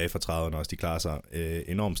og tilbage fra 30'erne også. De klarede sig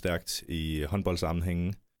enormt stærkt i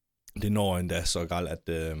håndboldsammenhængen. Det når endda så grelt,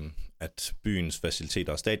 at byens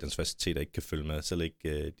faciliteter og stadions faciliteter ikke kan følge med, selv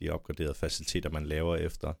ikke de opgraderede faciliteter, man laver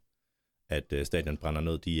efter, at stadion brænder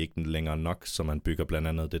ned, de er ikke længere nok, så man bygger blandt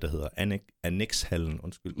andet det, der hedder Annexhallen,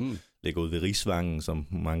 ligger ude ved Rigsvangen, som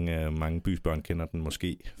mange bysbørn kender den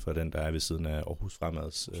måske, for den, der er ved siden af Aarhus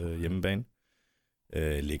Fremads hjemmebane.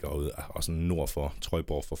 Ligger ude også nord for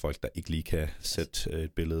Trøjborg, for folk, der ikke lige kan sætte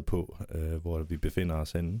et billede på, hvor vi befinder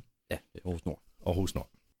os henne. Ja, det er Aarhus Nord. Aarhus Nord.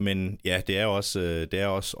 Men ja, det er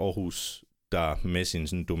også Aarhus, der med sin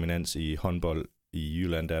sådan dominans i håndbold i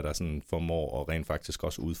Jylland, der sådan formår at rent faktisk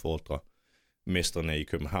også udfordre mestrene i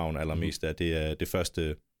København allermest. Det er det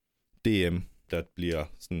første DM, der bliver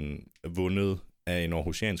sådan vundet af en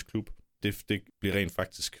aarhusiansk klub. Det bliver rent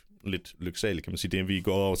faktisk lidt lyksaligt, kan man sige. Det er, vi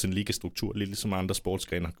går over til en ligastruktur, lidt ligesom andre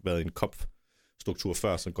sportsgrene har været en kopstruktur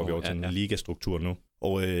før, så går vi over til en ligastruktur nu.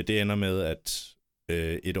 Og det ender med, at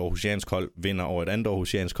et aarhusiansk hold vinder over et andet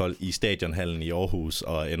aarhusiansk hold i Stadionhallen i Aarhus,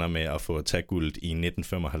 og ender med at få tagguld i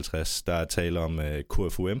 1955. Der er tale om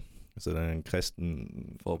KFUM, altså den kristen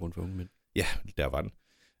forbund for unge mænd. Ja, der var den.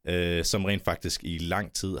 som rent faktisk i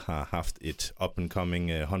lang tid har haft et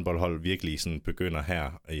up-and-coming håndboldhold, virkelig sådan begynder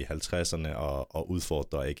her i 50'erne at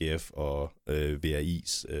udfordre AGF og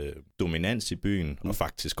VRI's dominans i byen, og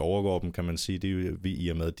faktisk overgår dem, kan man sige. Det er jo i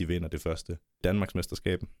og med, at de vinder det første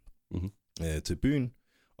Danmarksmesterskab til byen,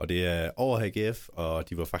 og det er over AGF, og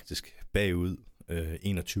de var faktisk bagud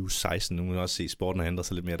 21-16. Nu må man også se, at sporten har ændret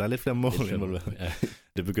sig lidt mere. Der er lidt flere mål involveret. Ja.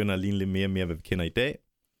 Det begynder at ligne lidt mere og mere, hvad vi kender i dag.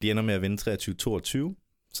 De ender med at vinde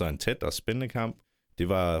 23-22. Så en tæt og spændende kamp. Det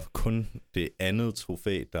var kun det andet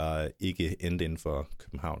trofæ, der ikke endte inden for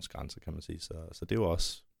Københavns grænser, kan man sige. Så det var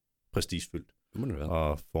også prestigefyldt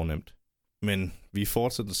og fornemt. Men vi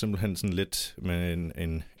fortsætter simpelthen sådan lidt med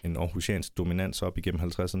en aarhusiansk dominans op igennem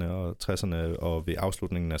 50'erne og 60'erne, og ved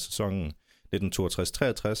afslutningen af sæsonen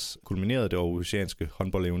 1962-63 kulminerede det aarhusianske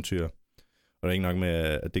håndboldeventyr. Og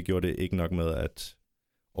det gjorde det ikke nok med, at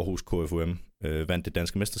Aarhus KFUM vandt det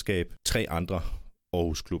danske mesterskab. 3 andre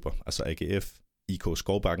Aarhus-klubber, altså AGF, IK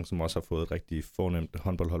Skovbakken, som også har fået et rigtig fornemt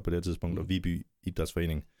håndboldhold på det tidspunkt, og Viby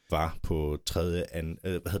Idrætsforening, var på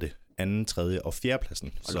anden, tredje og fjerde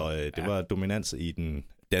pladsen. Så det var dominans i den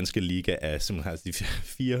danske liga af simpelthen de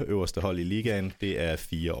 4 øverste hold i ligaen. Det er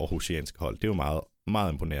 4 aarhusianske hold. Det er jo meget,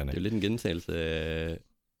 meget imponerende. Det er lidt en gentagelse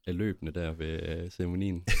af løbende der ved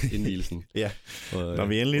ceremonien, indvielsen. Ja, når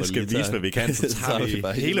vi endelig skal vise, hvad vi kan, så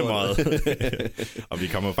tager vi hele meget. Og vi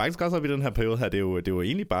kommer faktisk også op i den her periode her. Det er jo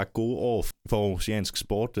egentlig bare gode år for aarhusiansk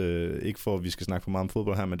sport. Ikke for, at vi skal snakke for meget om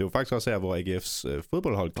fodbold her, men det er jo faktisk også her, hvor AGF's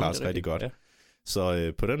fodboldhold klarer sig rigtig godt. Ja.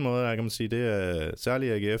 Så på den måde, kan man sige, det er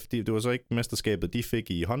særligt AGF. Det var så ikke mesterskabet, de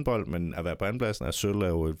fik i håndbold, men at være på andenpladsen af sølv er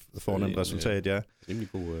jo et fornemt resultat, ja. Rimelig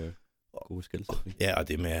gode skældsætning. Ja, og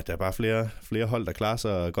det med, at der er bare flere hold, der klarer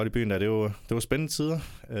sig godt i byen. Det var spændende tider,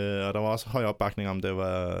 og der var også høj opbakning om,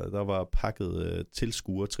 der var pakket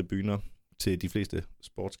tilskuertribuner til de fleste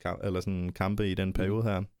sportskampe, eller sådan kampe i den periode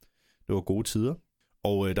her. Det var gode tider.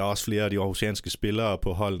 Og der er også flere af de aarhusianske spillere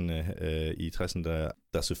på holdene i 60'erne,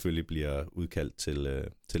 der selvfølgelig bliver udkaldt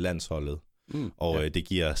til landsholdet. Og det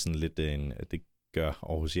giver sådan lidt det gør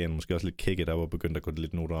aarhusianerne måske også lidt kække, der var begyndt at gå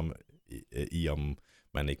lidt noter om, om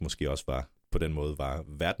man ikke måske også på den måde var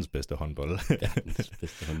verdens bedste håndbold. Verdens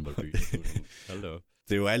bedste håndboldby.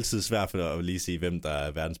 Det er jo altid svært for at lige sige, hvem der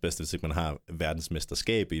er verdens bedste, hvis ikke man har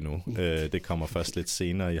verdensmesterskab endnu. Det kommer først lidt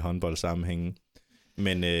senere i håndboldsammenhængen.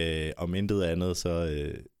 Men om intet andet, så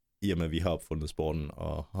i og med, at vi har opfundet sporten,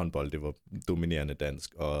 og håndbold, det var dominerende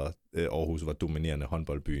dansk, og Aarhus var dominerende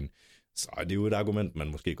håndboldbyen, så er det jo et argument, man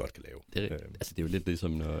måske godt kan lave. Det er jo lidt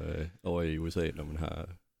ligesom over i USA, når man har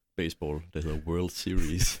baseball, der hedder World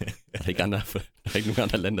Series. Der er ikke nogen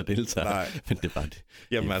andre lande, der deltager. Nej. Men det er bare det.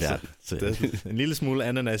 Jamen altså, en lille smule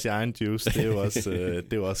ananas i egen juice, det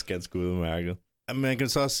er jo også ganske udmærket. Man kan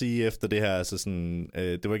så også sige efter det her, altså sådan,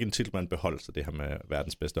 det var ikke en titel, man beholdt, så det her med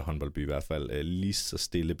verdens bedste håndboldby i hvert fald. Lige så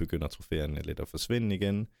stille begynder trofæerne lidt at forsvinde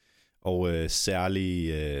igen. Og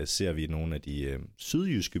særligt ser vi nogle af de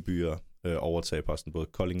sydjyske byer overtage posten, både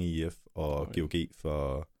Kolding IF og GOG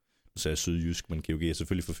for, nu sagde jeg sydjysk, men GOG er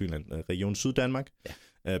selvfølgelig for Fyn, Region Syddanmark,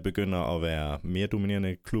 begynder at være mere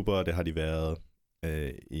dominerende klubber. Det har de været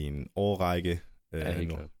i en årrække. Nu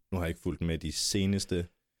har jeg ikke fulgt med de seneste.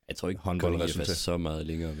 Jeg tror ikke, Kolding IF er så meget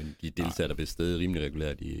længere, men de deltager der vist stadig rimelig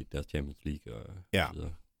regulært i deres Champions League og så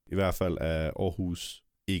videre. I hvert fald er Aarhus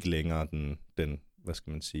ikke længere den hvad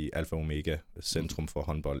skal man sige, alfa og omega centrum for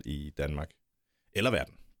håndbold i Danmark. Eller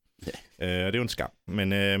verden. Ja. Det er jo en skam. Men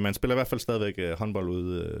man spiller i hvert fald stadigvæk håndbold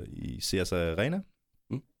ude i CS Arena.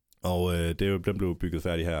 Og den blev bygget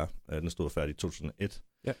færdig her. Den stod færdig i 2001.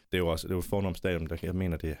 Ja. Det er jo også et fornemt stadion, jeg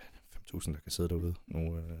mener, det er 5.000, der kan sidde derude.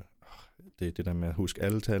 Nu, det der med at huske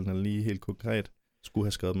alle tallene lige helt konkret. Skulle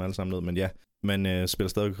have skrevet dem alle sammen ned, men ja. Man spiller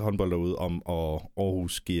stadig håndbold derude og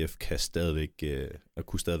Aarhus GF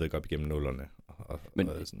kunne stadigvæk op igennem nullerne. Men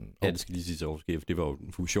det skal lige sige til Aarhus GF, det var jo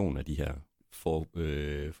en fusion af de her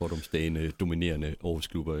fordomsdagende, dominerende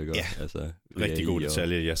Aarhus-klubber, ikke? Ja, altså, rigtig god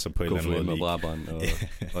detalje, ja, som på en eller anden måde. Brabrand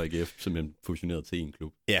og AGF simpelthen fusioneret til en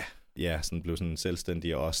klub. Ja, sådan blev sådan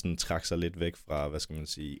selvstændig og også sådan trak sig lidt væk fra, hvad skal man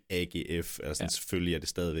sige, AGF. Altså selvfølgelig er det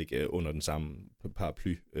stadigvæk under den samme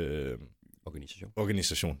paraply.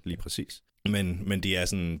 Organisation, lige præcis. Men de er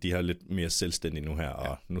sådan, de har lidt mere selvstændige nu her,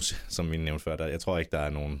 og nu, som vi nævnte før, jeg tror ikke, der er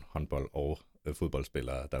nogen håndbold- og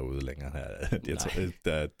fodboldspillere derude længere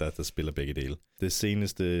her, der spiller begge dele. Det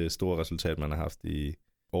seneste store resultat, man har haft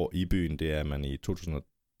i byen, det er, at man i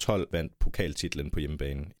 2012 vandt pokaltitlen på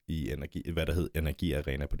hjemmebane i hvad der hed Energi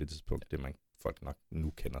Arena på det tidspunkt. Det man folk nok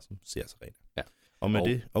nu kender som CS Arena. Ja. Og med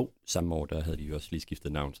det... Samme år, der havde de jo også lige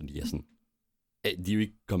skiftet navn, så de er sådan... De er jo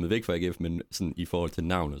ikke kommet væk fra AGF, men sådan i forhold til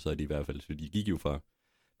navnet, så er de i hvert fald... Så de gik jo fra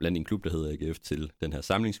blandt en klub, der hedder AGF, til den her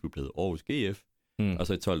samlingsklub, der hedder Aarhus GF. Og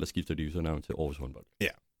så i 12, der skifter de så navn til Aarhus håndbold. Ja.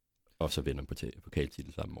 Og så vinder på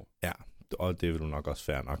pokaltitel samme år. Ja, og det er jo nok også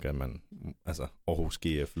fair nok, at man, altså Aarhus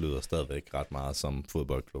GF lyder stadigvæk ret meget som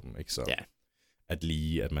fodboldklubben, ikke? Så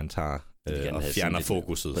at man tager og fjerner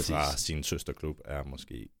fokuset fra sin søsterklub, er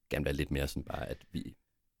måske... Gerne være lidt mere sådan bare, at vi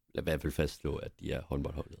i hvert fald fastslå, at de er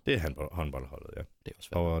håndboldholdet. Det er håndboldholdet, ja. Det er også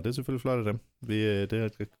fair. Og det er selvfølgelig flot af dem. Jeg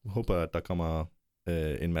håber, at der kommer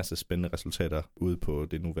en masse spændende resultater ud på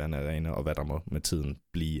det nuværende arena, og hvad der må med tiden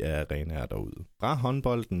blive af arenaer derude. Fra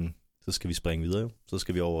håndbolden, så skal vi springe videre. Så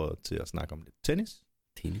skal vi over til at snakke om lidt tennis.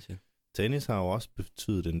 Tennis har jo også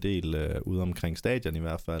betydet en del ude omkring stadion i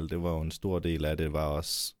hvert fald. Det var jo en stor del af det, var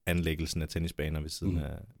også anlæggelsen af tennisbaner ved siden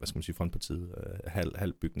af, frontpartiet,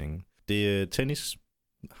 halvbygningen. Tennis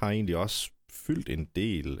har egentlig også fyldt en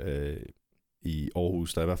del i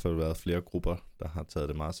Aarhus. Der har i hvert fald været flere grupper, der har taget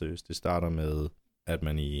det meget seriøst. Det starter med, at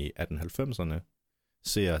man i 1890'erne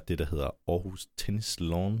ser det, der hedder Aarhus Tennis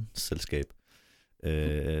Lawn Selskab,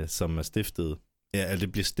 som er stiftet. Ja,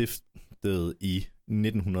 det bliver stiftet i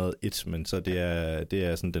 1901, men så det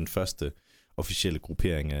er sådan den første officielle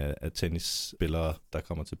gruppering af tennisspillere, der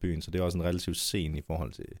kommer til byen. Så det er også en relativt sen i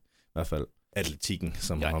forhold til i hvert fald atletikken,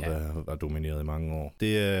 som har været domineret i mange år.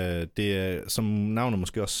 Det er, som navnet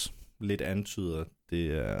måske også lidt antyder,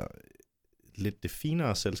 det er lidt det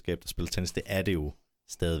finere selskab, der spiller tennis. Det er det jo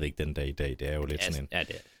stadigvæk den dag i dag. Det er jo lidt sådan en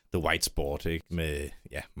the white sport, ikke? Med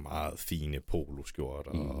meget fine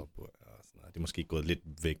poloskjorter og sådan noget. Det er måske gået lidt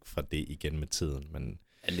væk fra det igen med tiden, men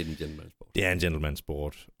er lidt en gentleman-sport. Det er en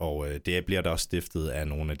gentleman-sport, og det bliver da også stiftet af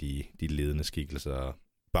nogle af de ledende skikkelser.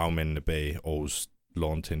 Bagmændene bag Aarhus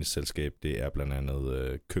Lawn Tennis Selskab, det er blandt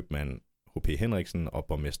andet købmand H.P. Henriksen og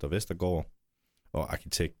borgmester Vestergaard, og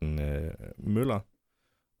arkitekten Møller,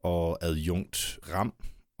 og adjunkt Ram,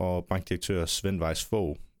 og bankdirektør Svend Weiss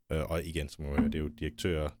Fogh. Og igen, det er jo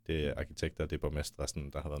direktører, det er arkitekter, det er borgmestre,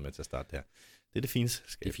 der har været med til at starte det her. Det er det fine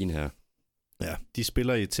selskab. Det er fint her. Ja, de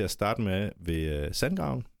spiller til at starte med ved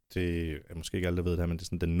Sandgraven. Det er måske ikke alle, der ved det her, men det er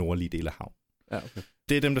sådan den nordlige del af havn. Ja, okay.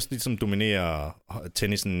 Det er dem, der ligesom dominerer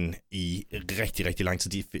tennisen i rigtig, rigtig lang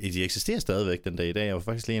tid. De eksisterer stadigvæk den dag i dag. Jeg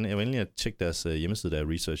var endelig at tjekke deres hjemmeside, der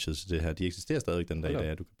er researchet det her. De eksisterer stadigvæk den dag i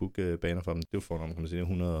dag. Du kan booke baner for dem. Det er jo for, kan man sige,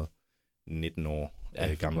 119 år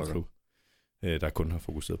gammel klub, der kun har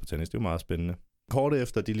fokuseret på tennis. Det er jo meget spændende. Kort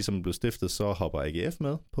efter, de ligesom blev stiftet, så hopper AGF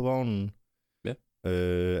med på vognen. Ja.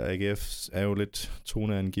 AGF er jo lidt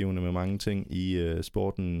toneangivende med mange ting i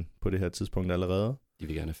sporten på det her tidspunkt allerede. De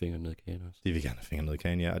vil gerne have fingeren ned i kagen også. De vil gerne have fingeren ned i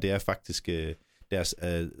kagen, ja. Og det er faktisk, deres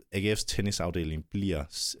AGF's tennisafdeling bliver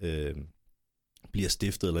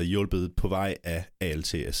stiftet eller hjulpet på vej af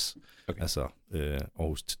ALTS. Okay. Altså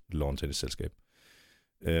Aarhus Lawn Tennis Selskab.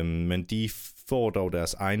 Men de får dog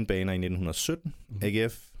deres egen baner i 1917,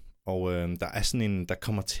 AGF. Og der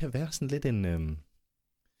kommer til at være sådan lidt en...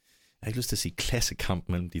 jeg har ikke lyst til at sige klassekamp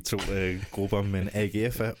mellem de to grupper, men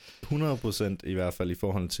AGF er 100% i hvert fald i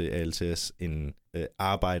forhold til ALTS en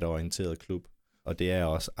arbejderorienteret klub. Og det er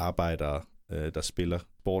også arbejdere, der spiller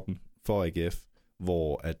sporten for AGF,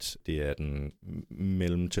 hvor at det er den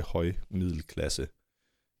mellem til høj middelklasse,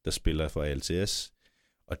 der spiller for ALTS.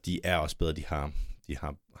 Og de er også bedre, de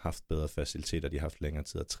har haft bedre faciliteter, de har haft længere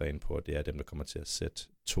tid at træne på, og det er dem, der kommer til at sætte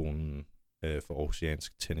tonen for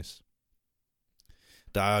aarhusiansk tennis.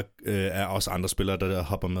 Der er også andre spillere, der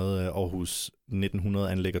hopper med. Aarhus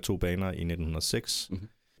 1900 anlægger 2 baner i 1906. Mm-hmm.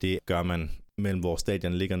 Det gør man mellem, hvor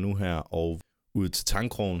stadion ligger nu her, og ud til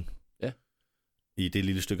Tangkrogen. Ja. I det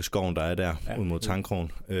lille stykke skoven, der er der, ud mod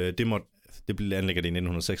Tangkrogen. Det blev anlægget i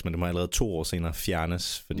 1906, men det må allerede 2 år senere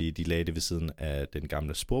fjernes, fordi de lagde det ved siden af den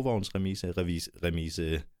gamle sporvognsremise.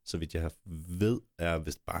 Remise, så vidt jeg ved, er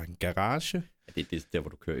vist bare en garage. Ja, det er der, hvor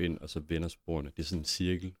du kører ind, og så vender sporene. Det er sådan en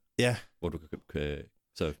cirkel, hvor du kan...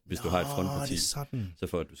 Så hvis du har et frontparti, så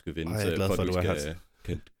for at du skal vinde,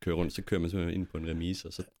 kan køre rundt, så kører man simpelthen ind på en remise,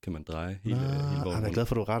 og så kan man dreje hele vognen. Jeg er glad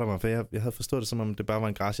for, at du retter mig, for jeg havde forstået det, som om det bare var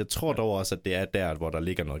en garage. Jeg tror dog også, at det er der, hvor der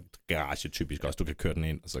ligger noget garage typisk også. Du kan køre den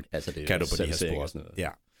ind, og så kan du på de her spor. Ja.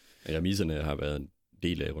 Remiserne har været en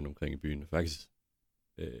del af rundt omkring i byen. Faktisk,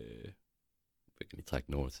 jeg kan lige trække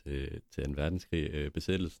den over til 2. verdenskrig.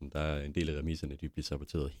 Besættelsen, der er en del af remiserne, de bliver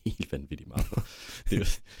saboteret helt vanvittigt meget. Det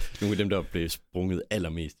var nogle af dem, der blev sprunget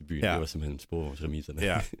allermest i byen. Det var simpelthen sporvognsremiserne.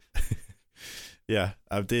 Ja. Ja,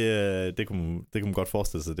 det kunne man godt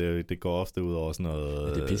forestille sig. Det går ofte ud over sådan noget...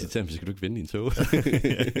 Ja, det er pissetærmt, så skal du ikke vinde i en tog.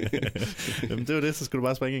 Jamen det er jo det, så skal du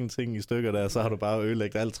bare springe en ting i stykker der, så har du bare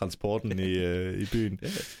ødelagt al transporten i byen.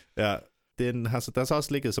 Ja, der har så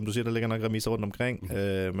også ligget, som du siger, der ligger nok remiser rundt omkring,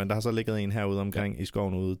 men der har så ligget en herude omkring i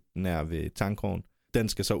skoven ude nær ved Tangkrogen. den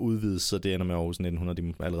skal så udvides, så det ender med Aarhus 1900.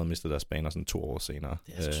 De allerede mistet deres baner sådan 2 år senere.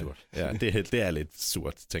 Det er så surt. Ja, det er lidt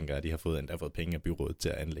surt, tænker jeg, at de har fået penge af byrådet til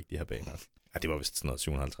at anlægge de her baner. Ja, det var vist sådan noget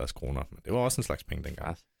 750 kroner, men det var også en slags penge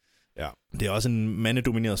dengang. Ja. Det er også en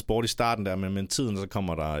mandedomineret sport i starten der, men med tiden så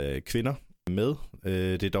kommer der kvinder med.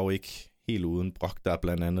 Det er dog ikke helt uden brok. Der er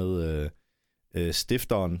blandt andet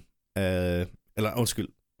stifteren af,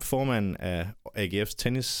 formanden af AGF's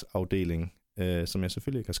tennisafdeling, som jeg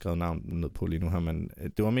selvfølgelig ikke har skrevet navn ned på lige nu her, men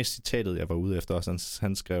det var mest citatet, jeg var ude efter også.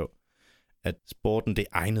 Han skrev, at sporten, det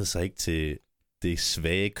egnede sig ikke til det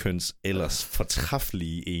svage køns ellers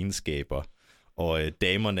fortræffelige egenskaber, og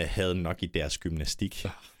damerne havde nok i deres gymnastik.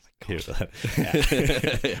 Ja.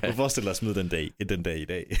 Jeg forestiller dig at smide den dag i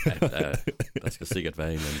dag. Ja, der skal sikkert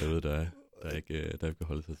være en eller anden derude, der ikke kan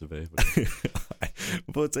holde sig tilbage på det.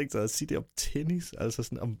 Hvor jeg tænkte sig at sige det om tennis, altså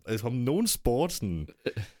sådan om nogen sport, sådan,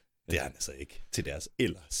 det er han altså ikke til deres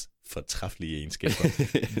ellers fortræffelige egenskaber.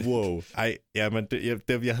 Wow. Men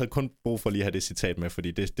jeg havde kun brug for lige at have det citat med,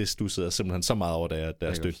 fordi det stussede jeg simpelthen så meget over, da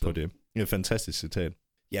jeg stødte på det. Det er et fantastisk citat.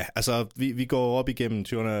 Ja, altså vi går op igennem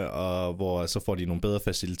 20'erne, og hvor så får de nogle bedre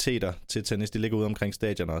faciliteter til tennis. De ligger ude omkring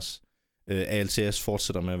stadion også. ALTS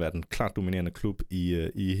fortsætter med at være den klart dominerende klub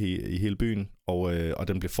i hele byen, og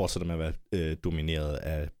den fortsætter med at være domineret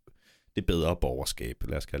af det bedre borgerskab,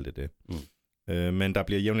 lad os kalde det. Men der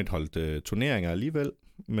bliver jævnligt holdt turneringer alligevel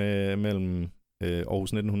mellem Aarhus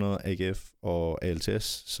 1900, AGF og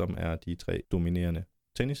ALTS, som er de 3 dominerende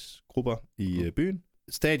tennisgrupper i byen.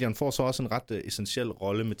 Stadion får så også en ret essentiel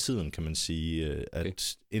rolle med tiden, kan man sige,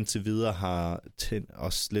 at indtil videre har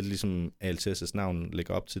også lidt ligesom ALTS' navn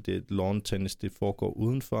lægger op til det, lawn tennis, det foregår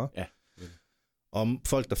udenfor. Ja. Og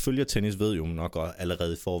folk, der følger tennis, ved jo nok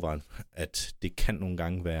allerede i forvejen, at det kan nogle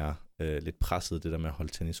gange være lidt presset, det der med at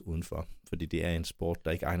holde tennis udenfor. Fordi det er en sport,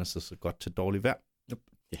 der ikke egner sig så godt til dårligt vejr.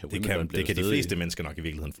 Ja, det kan de fleste mennesker nok i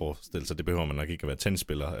virkeligheden forestille sig. Det behøver man nok ikke at være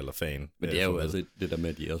tennisspiller eller fan. Men det er jo altså det der med,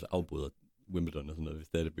 at de også afbryder Wimbledon og sådan noget, hvis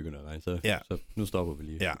det begynder at regne, så nu stopper vi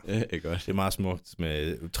lige. Ja. Det er meget smukt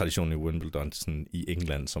med traditionen i Wimbledon sådan i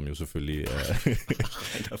England, som jo selvfølgelig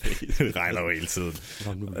regner jo hele tiden.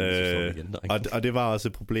 Og det var også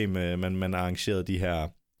et problem, man arrangerede de her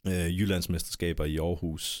Jyllandsmesterskaber i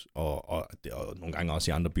Aarhus, og nogle gange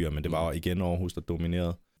også i andre byer, men det var igen Aarhus, der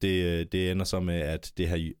dominerede. Det ender så med, at det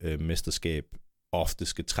her mesterskab ofte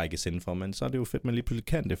skal trækkes indenfor, men så er det jo fedt, man lige pludselig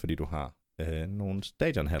kan det, fordi du har nogle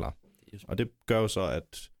stadionhaller. Og det gør jo så,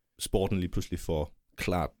 at sporten lige pludselig får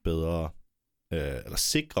klart bedre, eller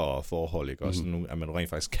sikrere forhold, ikke? Også nu, at man rent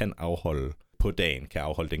faktisk kan afholde på dagen, kan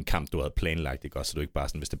afholde den kamp, du havde planlagt, ikke? Også, så du ikke bare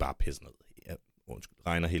sådan, hvis det bare pisser ned,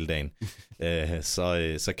 regner hele dagen,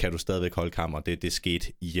 så kan du stadigvæk holde kamp, og det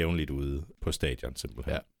skete jævnligt ude på stadion,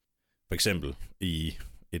 simpelthen. Ja. For eksempel,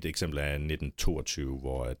 et eksempel er 1922,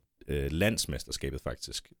 hvor landsmesterskabet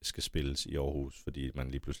faktisk skal spilles i Aarhus, fordi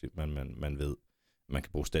man lige pludselig, man ved, man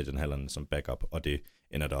kan bruge stadionhallerne som backup, og det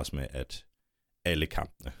ender der også med, at alle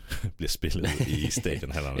kampene bliver spillet i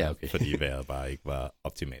stadionhallerne, ja, okay. Fordi vejret bare ikke var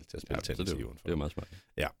optimalt til at spille tennis i udenfor. Det er meget smart.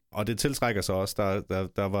 Ja, og det tiltrækker så også,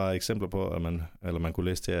 der var eksempler på, at man kunne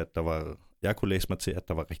læse til, at jeg kunne læse mig til, at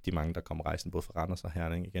der var rigtig mange, der kom rejsen, både fra Randers og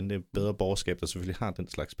Herning. Igen, det er bedre borgerskab, der selvfølgelig har den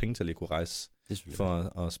slags penge til at lige kunne rejse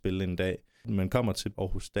for at spille en dag. Man kommer til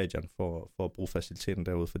Aarhus Stadion for at bruge faciliteten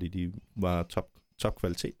derude, fordi de var top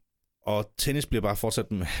kvalitet. Og tennis bliver bare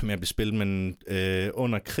fortsat med at blive spillet, men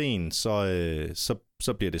under krigen,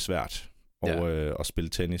 så bliver det svært at spille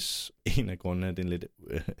tennis. En af grundene, det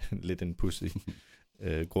er lidt en pussy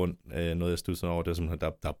grund, noget jeg studsede over, det er simpelthen,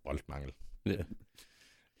 der er boldmangel. Ja.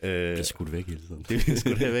 Det er skudt væk hele tiden. Det er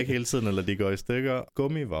skudt væk hele tiden, eller de går i stykker.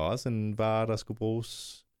 Gummi var også en vare, der skulle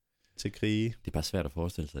bruges til krige. Det er bare svært at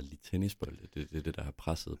forestille sig, at lige tennisbold, det er det, der har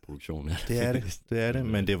presset produktionen. Det er det,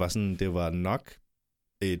 men det var nok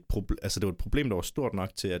det var et problem, der var stort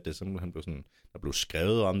nok til, at det simpelthen blev sådan, der blev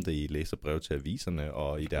skrevet om det i læserbrev til aviserne,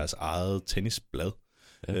 og i deres eget tennisblad,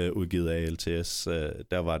 udgivet af LTS,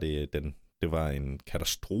 der var det var en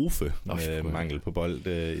katastrofe med mangel på bold,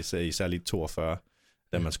 især lige 42,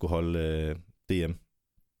 da man skulle holde DM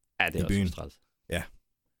i byen. Også ja.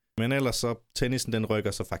 Men ellers så, tennisen, den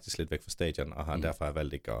rykker så faktisk lidt væk fra stadion, og har derfor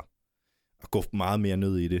valgt ikke at gå meget mere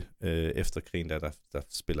ned i det efter krigen, der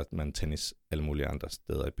spiller man tennis alle mulige andre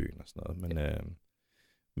steder i byen og sådan noget.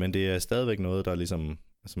 Men det er stadigvæk noget, der ligesom,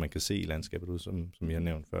 altså man kan se i landskabet ud, som jeg har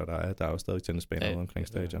nævnt før, der er jo stadig tennisbaner omkring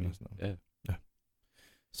stadion og sådan noget. Ja.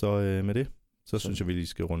 Så med det, så synes jeg, vi lige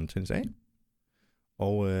skal runde tennis af,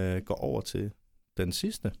 og gå over til den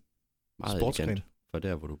sidste sportsgren. For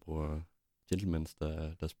der, hvor du bruger gentlemen,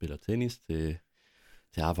 der spiller tennis,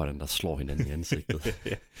 til arbejderne, der slår hinanden i ansigtet.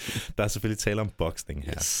 Der er selvfølgelig tale om boksning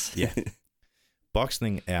her. Yes. Ja.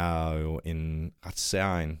 Boksning er jo en ret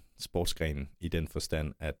særlig sportsgren i den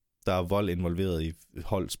forstand, at der er vold involveret i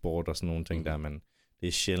holdsport og sådan nogle ting der, men det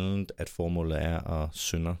er sjældent, at formålet er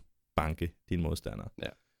at banke dine modstandere. Ja.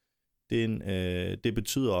 Det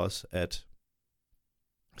betyder også, at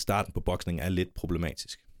starten på boksning er lidt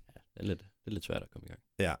problematisk. Ja, det er lidt svært at komme i gang.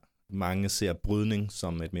 Ja, mange ser brydning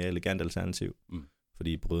som et mere elegant alternativ.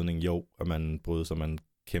 Fordi brydning, at man bryder, så man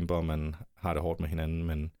kæmper, og man har det hårdt med hinanden,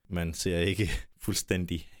 men man ser ikke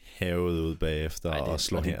fuldstændig havet ud bagefter. Nej, og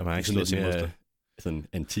slår her. Man har ikke slået sin modstander. Sådan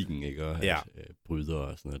antikken, ikke? Og bryder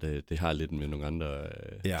og sådan noget. Det har lidt med nogle andre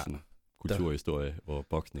sådan, kulturhistorie, hvor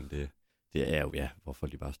boksning, det er jo, hvor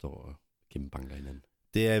folk de bare står og banker hinanden.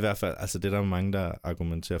 Det er i hvert fald, altså det der er mange, der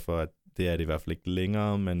argumenterer for, at det er det i hvert fald ikke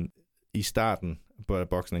længere, men i starten, hvor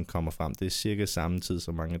boksning kommer frem, det er cirka samme tid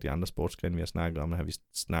som mange af de andre sportsgrene, vi har snakket om. Her vi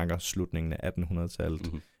snakker slutningen af 1800-tallet,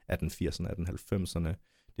 1880'erne, 1890'erne.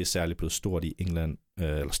 Det er særligt blevet stort i England,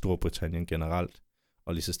 eller Storbritannien generelt,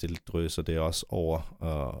 og lige så stille drøser det også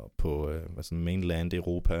over på mainland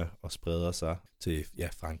Europa og spreder sig til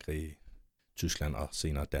Frankrig, Tyskland og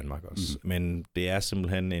senere Danmark også. Men det er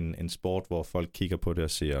simpelthen en sport, hvor folk kigger på det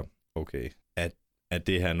og siger, okay, at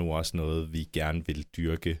det her nu også noget, vi gerne vil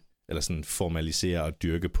dyrke, eller sådan formalisere og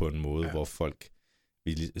dyrke på en måde, hvor folk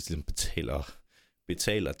ligesom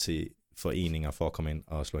betaler til foreninger for at komme ind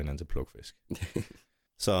og slå hinanden til plukfisk.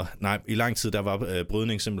 Så nej, i lang tid der var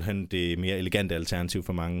brydning simpelthen det mere elegante alternativ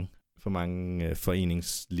for mange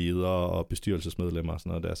foreningsledere og bestyrelsesmedlemmer og sådan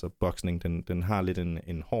noget der. Så boksning, den har lidt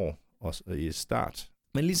en hård også i start.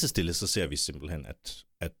 Men lige så stille, så ser vi simpelthen,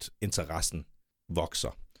 at interessen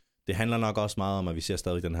vokser. Det handler nok også meget om, at vi ser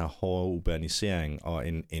stadig den her hårde urbanisering og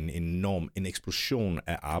en enorm eksplosion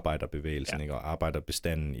af arbejderbevægelsen, ikke? Og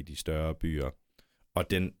arbejderbestanden i de større byer.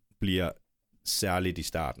 Og den bliver særligt i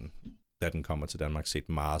starten, da den kommer til Danmark, set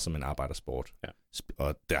meget som en arbejdersport. Ja.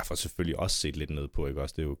 Og derfor selvfølgelig også set lidt ned på, ikke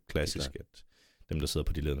også? Det er jo klassisk, at dem, der sidder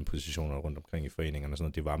på de ledende positioner rundt omkring i foreningerne, og sådan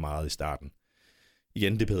noget, det var meget i starten.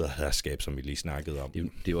 Igen, det bedre herskab, som vi lige snakkede om.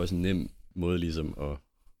 Det er jo også en nem måde ligesom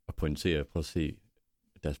at pointere, prøv at se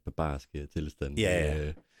deres barbariske tilstand.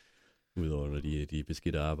 Ja. Udover når de er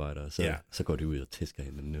beskidte arbejdere, så går det ud og tæsker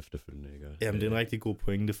hinanden efterfølgende. Ikke? Jamen, det er en rigtig god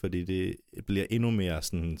pointe, fordi det bliver endnu mere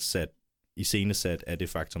sådan iscenesat af det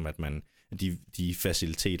faktum, at de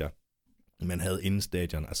faciliteter, man havde inden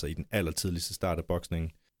stadion, altså i den allertidligste start af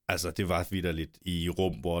boksningen, altså det var vitterligt i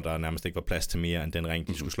rum, hvor der nærmest ikke var plads til mere end den ring,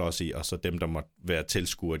 de skulle slås i, og så dem, der måtte være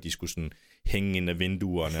tilskuere, de skulle sådan hænge ind af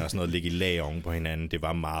vinduerne og sådan noget, ligge i lag oven på hinanden. Det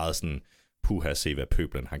var meget sådan, puha, se hvad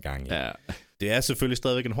pøblen har gang i. Ja. Det er selvfølgelig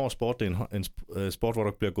stadigvæk en hård sport. Det er en sport, hvor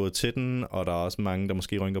der bliver gået til den, og der er også mange, der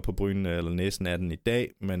måske rynker på brynene eller næsen af den i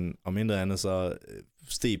dag, men om intet andet så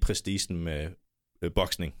steg prestigen med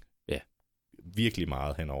boksning. Ja. Virkelig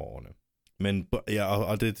meget hen over årene. Men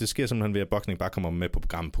og det sker simpelthen ved, at boksning bare kommer med på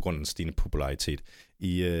programmet på grund af den stigende popularitet.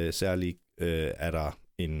 Særligt er der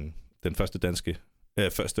den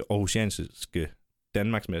første aarhusianske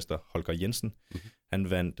Danmarksmester, Holger Jensen. Han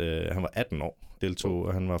han var 18 år,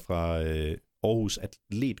 deltog, han var fra Aarhus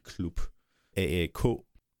Atletklub, AAK,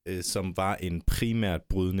 som var en primært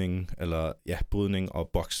brydning og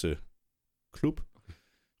bokseklub,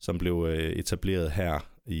 som blev etableret her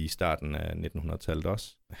i starten af 1900-tallet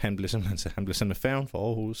også. Han blev sendt med færgen fra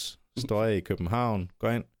Aarhus, står i København, går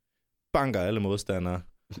ind, banker alle modstandere,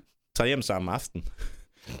 tager hjem samme aften.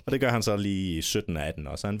 Og det gør han så lige i 17 og 18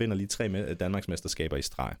 år, så han vinder lige 3 Danmarksmesterskaber i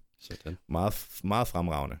streg. Sådan. Meget, meget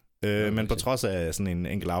fremragende. Men på trods af sådan en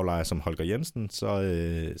enkelt aflejer som Holger Jensen,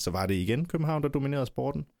 så var det igen København, der dominerede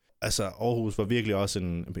sporten. Altså Aarhus var virkelig også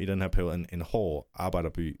i den her periode en hård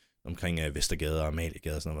arbejderby omkring Vestergade og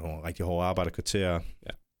Amaliegade, sådan nogle rigtig hårde arbejderkvarterer.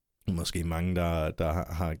 Ja. Måske mange,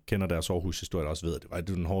 der kender deres Aarhus-historie, også ved, at det var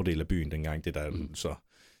den hårde del af byen dengang, det der så...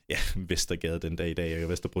 Ja, Vestergade den dag i dag, og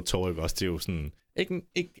Vesterbro Torv også, det er jo sådan,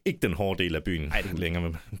 ikke den hårde del af byen længere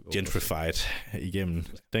med gentrified igennem.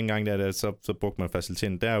 Dengang så brugte man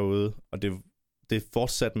faciliteten derude, og det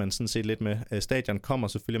fortsatte man sådan set lidt med. Stadion kommer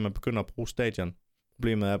selvfølgelig, at man begynder at bruge stadion.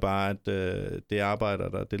 Problemet er bare, at det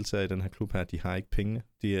arbejdere, der deltager i den her klub her, de har ikke pengene.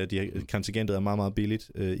 Kontingentet er meget, meget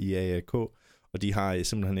billigt i AAK, og de har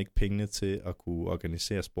simpelthen ikke pengene til at kunne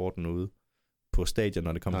organisere sporten ude på stadion,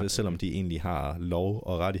 når det kommer til, selvom de egentlig har lov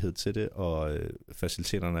og rettighed til det, og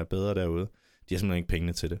faciliteterne er bedre derude. De har simpelthen ikke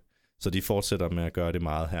pengene til det. Så de fortsætter med at gøre det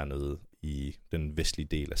meget hernede i den vestlige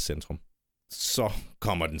del af centrum. Så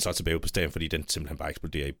kommer den så tilbage på stadion, fordi den simpelthen bare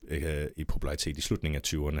eksploderer i popularitet i slutningen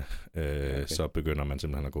af 20'erne. Så begynder man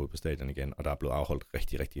simpelthen at gå ud på stadion igen, og der er blevet afholdt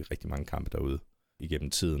rigtig, rigtig, rigtig mange kampe derude igennem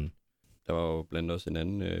tiden. Der var jo blandt også en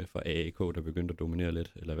anden fra AAK, der begyndte at dominere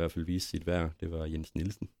lidt, eller i hvert fald vise sit værd. Det var Jens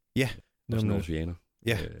Nielsen. Ja, Også en oceaner.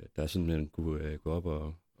 Ja. Der simpelthen kunne gå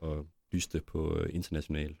op og lyste på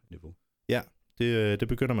international niveau. Ja, det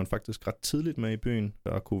begynder man faktisk ret tidligt med i byen,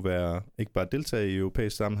 at kunne være ikke bare deltage i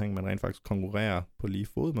europæisk sammenhæng, men rent faktisk konkurrere på lige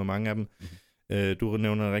fod med mange af dem. Mm-hmm. Du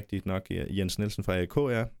nævner rigtigt nok Jens Nielsen fra AEK,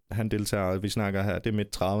 ja. Han deltager, vi snakker her, det er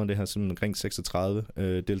midt 30'erne, det her sådan omkring 36,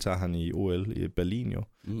 deltager han i OL i Berlin jo.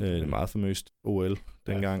 Meget famøst OL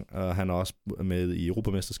dengang, og han er også med i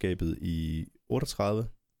Europamesterskabet i 38,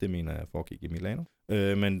 det mener jeg foregik i Milano.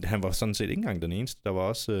 Men han var sådan set ikke engang den eneste. Der var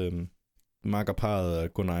også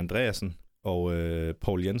makkerparret Gunnar Andreasen og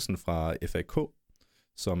Poul Jensen fra FAK,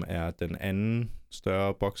 som er den anden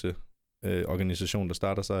større bokseorganisation, der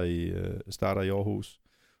starter i Aarhus.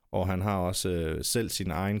 Og han har også selv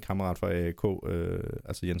sin egen kammerat fra AAK,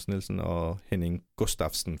 altså Jens Nielsen, og Henning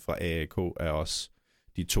Gustafsen fra AAK er også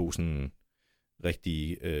de to sådan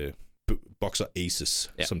rigtige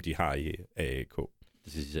bokser-aces, som de har i AAK.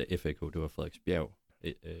 Det synes jeg, FAK, det var Frederiksbjerg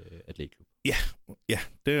atletklub. Ja,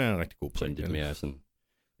 det er en rigtig god point. Så lidt mere sådan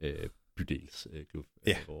bydelsklub,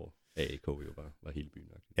 hvor AAK jo var hele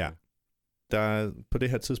byen. Ja, der er på det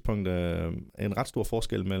her tidspunkt en ret stor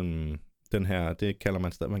forskel mellem den her, det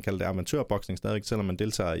kalder man kalder det amatørboksning stadigvæk, selvom man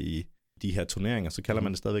deltager i de her turneringer, så kalder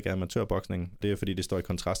man det stadigvæk amatørboksning. Det er fordi, det står i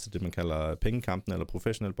kontrast til det, man kalder pengekampen eller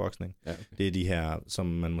professionel boksning. Ja, okay. Det er de her, som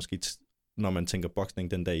man måske, når man tænker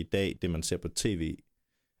boksning den dag i dag, det man ser på tv,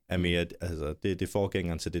 er mere, altså det er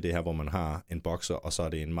forgængeren til det her, hvor man har en bokser, og så er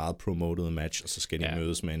det en meget promoted match, og så skal de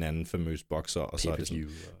mødes med en anden famøs bokser, og så er det sådan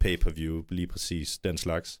pay-per-view, lige præcis, den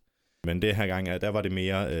slags. Men det her gang, der var det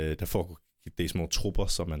mere, der foregik det små trupper,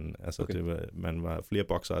 så man var flere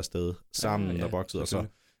bokser afsted sammen, der boksede, og så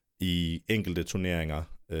i enkelte turneringer,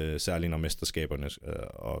 særligt når mesterskaberne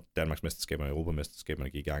og Danmarks mesterskaber og Europamesterskaberne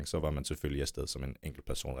gik i gang, så var man selvfølgelig afsted som en enkelt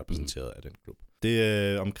person repræsenteret af den klub.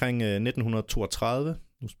 Det omkring 1932,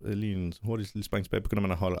 lige en hurtig lille spring tilbage, begynder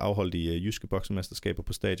man at afholde de jyske boksemesterskaber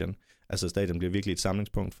på stadion. Altså stadion bliver virkelig et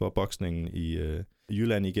samlingspunkt for boksningen i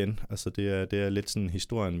Jylland igen. Altså det er lidt sådan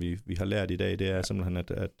historien, vi har lært i dag. Det er simpelthen,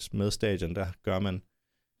 at med stadion, der gør man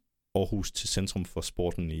Aarhus til centrum for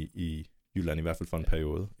sporten i Jylland, i hvert fald for en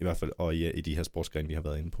periode. I hvert fald og i de her sportsgrene, vi har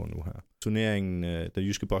været inde på nu her. Turneringen, det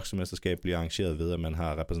jyske boksemesterskab, bliver arrangeret ved, at man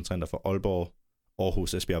har repræsentanter fra Aalborg,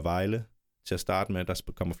 Aarhus, Esbjerg, Vejle til at starte med.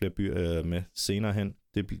 Der kommer flere byer med senere hen.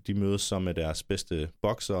 De mødes så med deres bedste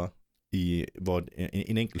boksere hvor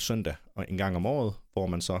en enkelt søndag og en gang om året, hvor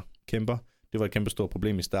man så kæmper. Det var et kæmpe stort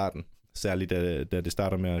problem i starten, særligt da det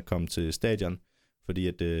starter med at komme til stadion, fordi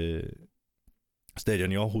at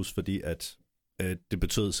stadion i Aarhus, fordi at det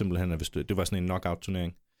betød simpelthen, at det var sådan en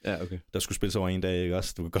knockout-turnering. Ja, okay. Der skulle spilles over en dag, ikke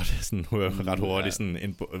også? Du kan godt sådan ret hurtigt,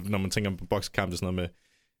 sådan, når man tænker på boksekamp, det er sådan noget med,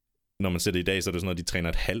 når man ser det i dag, så er det sådan noget, de træner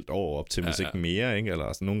et halvt år op til, hvis ikke mere, ikke? Eller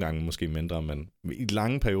altså, nogle gange måske mindre, men i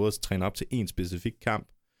lange perioder så træner op til en specifik kamp,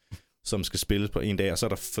 som skal spilles på en dag, og så er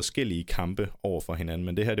der forskellige kampe over for hinanden.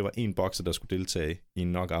 Men det her, det var en bokser, der skulle deltage i en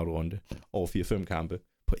knockout-runde over 4-5 kampe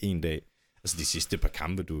på en dag. Altså de sidste par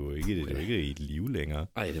kampe, du er ikke i et liv længere.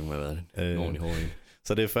 Ej, det må have været ordentligt hårdt.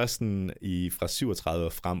 Så det er først fra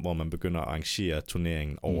 37 frem, hvor man begynder at arrangere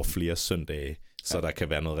turneringen over flere søndage, så der kan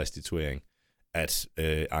være noget restituering, at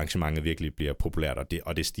arrangementet virkelig bliver populært,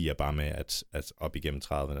 og det stiger bare med, at op igennem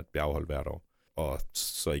 30'erne, at bliver afholdt hvert år. Og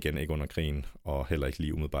så igen ikke under krigen, og heller ikke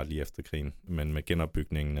lige umiddelbart lige efter krigen, men med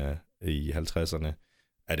genopbygningen i 50'erne,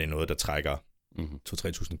 er det noget, der trækker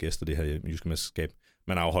 2-3.000 gæster, det her jyske mesterskab.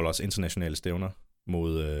 Man afholder også internationale stævner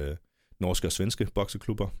mod norske og svenske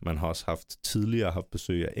bokseklubber. Man har også tidligere haft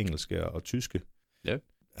besøg af engelske og tyske. Ja.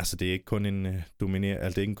 Altså det er ikke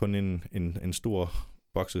kun en stor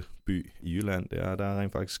bokseby i Jylland. Der er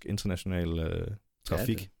rent faktisk international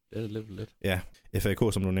trafik. Ja, det er lidt. Ja,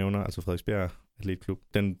 FAK, som du nævner, altså Frederiksbjerg Atletklub,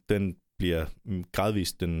 den bliver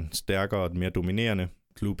gradvist den stærkere og den mere dominerende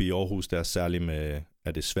klub i Aarhus, der er særligt med,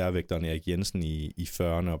 at det sværvægteren Erik Jensen i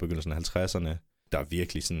 40'erne og begyndelsen af 50'erne, der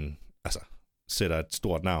virkelig sådan, altså, sætter et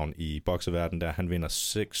stort navn i bokseverdenen der. Han vinder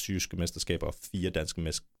 6 jyske mesterskaber og 4 danske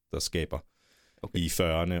mesterskaber i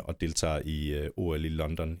 40'erne og deltager i OL i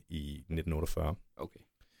London i 1948. Okay.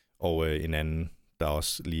 Og en anden, der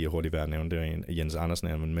også lige hurtigt værd at nævne, det er Jens Andersen,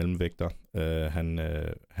 en mellemvægter.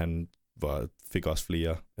 Han fik også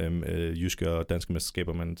flere jyske og danske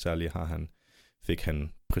mesterskaber, men særligt fik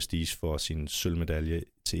han prestige for sin sølvmedalje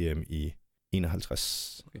til EM i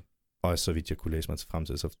 51. Okay. Og så vidt jeg kunne læse mig til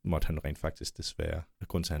fremtid, så måtte han rent faktisk desværre.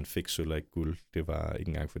 Grunden til, at han fik sølv og ikke guld, det var ikke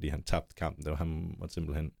engang, fordi han tabte kampen. Det var,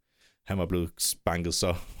 han var blevet spanket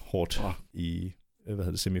så hårdt i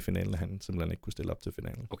semifinalen, at han simpelthen ikke kunne stille op til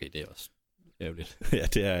finalen. Okay, det er også ærgerligt. Ja,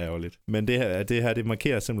 det er ærgerligt. Men det her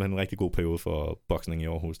markerer simpelthen en rigtig god periode for boksning i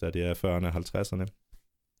Aarhus. Det er 40'erne og 50'erne.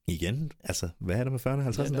 Igen, altså, hvad er det med 40'erne og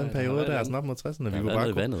 50'erne, den periode der, sådan op mod 60'erne? Der var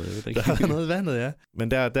noget i vandet, jeg ved ikke. Der var noget i vandet, ja.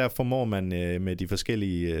 Men der formår man med de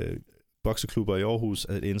forskellige bokseklubber i Aarhus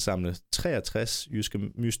at indsamle 63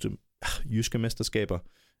 jyske mesterskaber.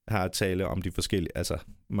 Har at tale om de forskellige, altså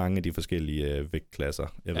mange af de forskellige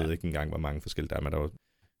vægtklasser. Jeg ved ikke engang, hvor mange forskellige der er, men der er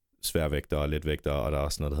sværvægter og letvægter, og der er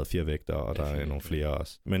også noget, der hedder firvægter, og der er nogle flere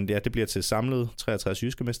også. Men ja, det bliver til samlet 63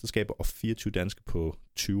 jyske mesterskaber og 24 danske på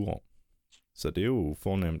 20 år. Så det er jo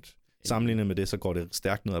fornemt. Sammenlignet med det, så går det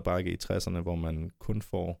stærkt ned ad bakke i 60'erne, hvor man kun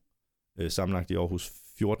får sammenlagt i Aarhus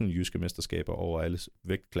 14 jyske mesterskaber over alle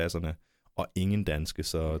vægtklasserne, og ingen danske,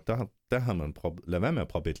 så der har man lad være med at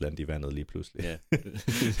proppe et eller andet i vandet lige pludselig. Ja.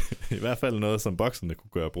 I hvert fald noget, som bokserne kunne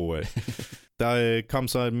gøre brug af. Der kom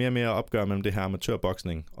så et mere og mere opgør mellem det her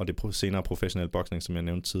amatørboksning og det senere professionelle boksning, som jeg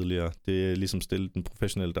nævnte tidligere. Det er ligesom stillet den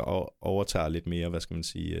professionelle, der overtager lidt mere, hvad skal man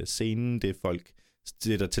sige, scenen. Det er folk,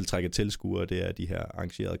 det der tiltrækker tilskuere, det er de her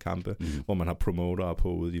arrangerede kampe, hvor man har promotere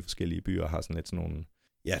på ude i de forskellige byer, og har sådan lidt sådan nogle,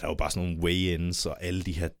 ja, der er jo bare sådan nogle weigh-ins og alle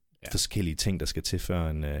de her forskellige ting, der skal til, før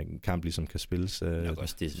en kamp ligesom kan spilles.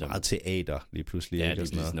 Også det, som, meget teater lige pludselig. Ja, ikke,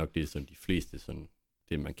 det er nok det, som de fleste, sådan,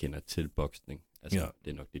 det man kender til boksning. Altså,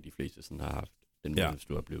 det er nok det, de fleste sådan har haft. Den måde, hvis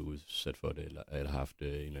du har blevet udsat for det, eller haft en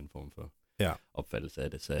eller anden form for opfattelse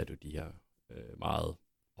af det, så er det jo de her meget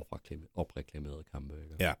opreklamerede kampe.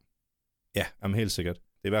 Ikke? Ja, jamen helt sikkert.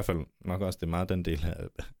 Det er i hvert fald nok også, det er meget den del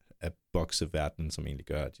af bokseverdenen, som egentlig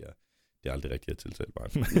gør, at det er aldrig rigtig at tiltale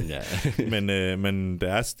mig. men det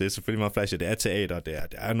er selvfølgelig meget flashy. Det er teater, der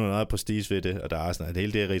er noget prestige ved det, og der er sådan, at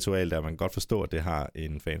hele det ritual, der man kan godt forstå, at det har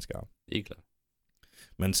en fanskare. Ikke klart.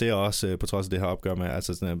 Man ser også, på trods af det her opgør med,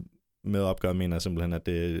 altså sådan, med opgør mener jeg simpelthen,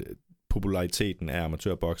 at populariteten af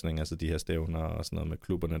amatørboksning, altså de her stævner og sådan noget med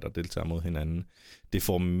klubberne, der deltager mod hinanden, det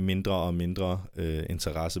får mindre og mindre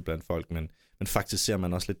interesse blandt folk, men faktisk ser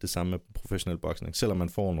man også lidt det samme med professionel boksning. Selvom man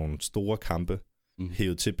får nogle store kampe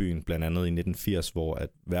hævet til byen, blandt andet i 1980, hvor at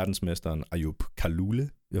verdensmesteren Ayub Kalule,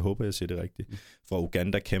 jeg håber, jeg siger det rigtigt, fra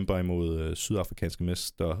Uganda kæmper imod sydafrikanske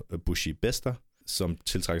mester Bushi Bester, som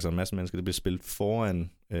tiltrækker sig en masse mennesker. Det bliver spillet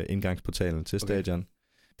foran indgangsportalen til stadion.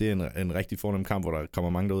 Det er en rigtig fornem kamp, hvor der kommer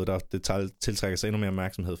mange derude. Det tiltrækker sig endnu mere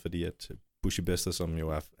opmærksomhed, fordi at Bushi Bester, som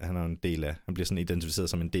jo han er en del af, han bliver sådan identificeret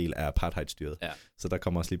som en del af apartheidstyret. Ja. Så der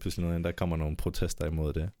kommer også lige pludselig noget ind, der kommer nogle protester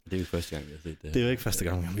imod det. Det er jo første gang, vi har set det. Det er jo ikke første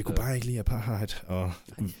gang. Vi kunne bare ikke lide apartheid, og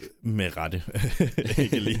med rette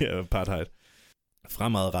ikke lide apartheid.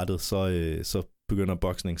 Fremadrettet, så begynder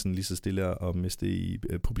boksning sådan lige så stille at miste i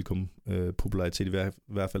publikum popularitet. I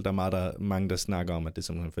hvert fald, der er mange, der snakker om, at det er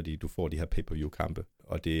simpelthen fordi, du får de her pay-per-view-kampe,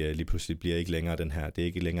 og det lige pludselig bliver ikke længere det er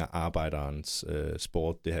ikke længere arbejderens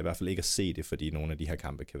sport. Det er i hvert fald ikke at se det, fordi nogle af de her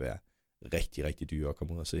kampe kan være rigtig, rigtig dyre at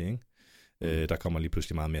komme ud og se, ikke? Der kommer lige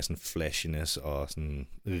pludselig meget mere sådan flashiness og sådan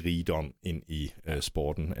rigdom ind i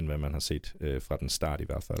sporten, end hvad man har set fra den start i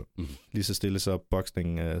hvert fald. Lige så stille så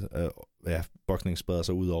boksning spreder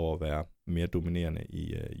sig ud over at være mere dominerende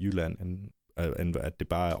i Jylland, end at det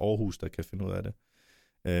bare er Aarhus, der kan finde ud af det.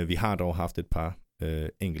 Vi har dog haft et par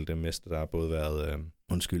enkelte mester, der har både været,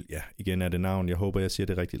 igen er det navn, jeg håber, jeg siger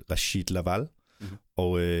det rigtigt, Rashid Laval,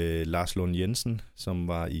 og Lars Lund Jensen, som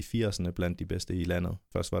var i 80'erne blandt de bedste i landet.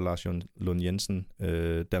 Først var Lars Lund Jensen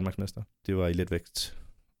Danmarksmester. Det var i letvægt.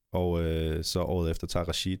 Og så året efter tager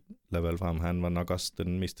Rashid Laval frem. Han var nok også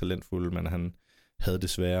den mest talentfulde, men han havde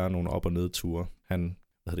desværre nogle op- og nedture. Han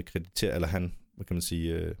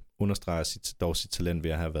understreger sit talent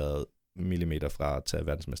ved at have været millimeter fra at tage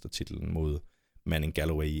verdensmestertitlen mod Manning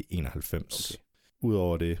Galloway i 91. Okay.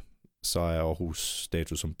 Udover det, så er Aarhus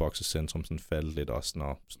status som boksecentrum sådan faldet lidt også,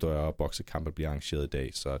 når større boksekampe bliver arrangeret i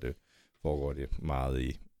dag, så foregår det meget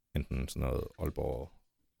i enten sådan noget Aalborg,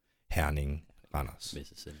 Herning, Randers.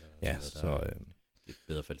 Messecenter. Ja, så lidt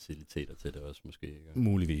bedre faciliteter til det også måske, ikke?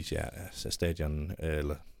 Muligvis, ja. Altså stadion,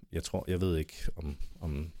 eller jeg ved ikke,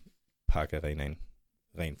 om Park Arenaen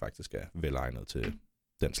rent faktisk er velegnet til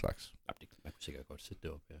den slags. Ja, man kunne sikkert godt sætte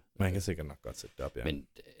det op, ja. Man kan sikkert nok godt sætte det op, ja. Men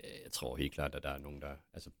jeg tror helt klart, at der er nogen, der...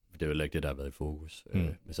 Altså, det er jo ikke det, der har været i fokus.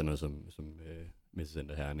 Med sådan noget som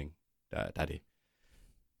Messecenter Herning. Der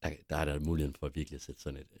er der muligheden for at virkelig sætte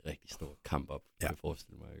sådan et rigtig stort kamp op. Ja. Jeg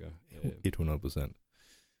forestiller mig, ikke?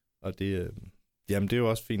 100%. Og det er jo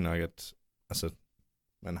også fint nok, at altså,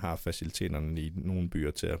 man har faciliteterne i nogle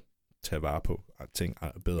byer til at tage vare på ting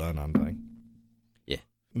bedre end andre, ikke? Ja.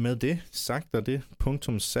 Med det sagt og det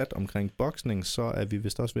punktum sat omkring boksning, så er vi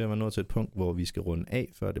vist også ved at være nået til et punkt, hvor vi skal runde af,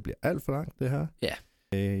 før det bliver alt for langt, det her. Ja.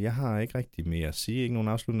 Jeg har ikke rigtig mere at sige, ikke nogen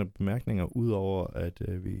afsluttende bemærkninger, udover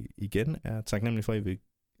at vi igen er taknemmelige for, at I vil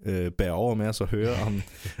bære over med os og høre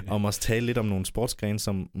om os tale lidt om nogle sportsgrene,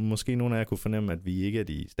 som måske nogle af jer kunne fornemme, at vi ikke er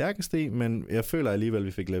de stærkeste i, men jeg føler alligevel, at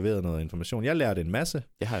vi fik leveret noget information. Jeg lærte en masse,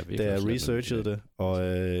 da jeg researchede det, og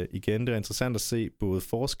igen, det er interessant at se både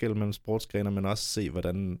forskel mellem sportsgrene, men også se,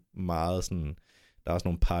 hvordan meget sådan, der er også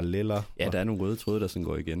nogle paralleller. Ja, der er nogle røde tråde, der sådan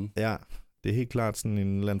går igen. Ja, det er helt klart sådan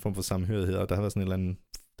en eller anden form for samhørighed, og der har været sådan en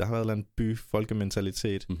eller anden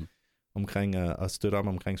by-folkementalitet omkring at støtte op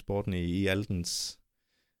omkring sporten i alle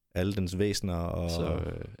dens væsener. Og så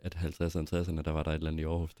at 50'erne og 60'erne, der var der et eller andet i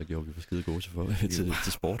Aarhus, der gjorde vi for skide gode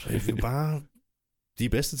til sport. Vi er bare de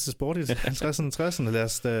bedste til sport i 50'erne og 60'erne. Lad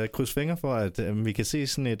os da krydse fingre for, at vi kan se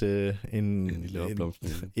sådan et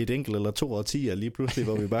enkelt eller 2 årtier lige pludselig,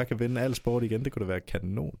 hvor vi bare kan vinde al sport igen. Det kunne da være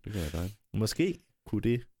kanon. Det kan være dejligt. Måske kunne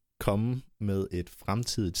det komme med et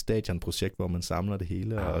fremtidigt stadionprojekt, hvor man samler det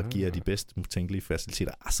hele og giver de bedste tænkelige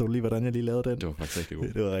faciliteter. Så lige, hvordan jeg lige lavede den. Det var faktisk rigtig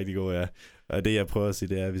godt. Det var rigtig godt, ja. Og det, jeg prøver at sige,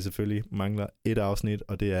 det er, at vi selvfølgelig mangler et afsnit,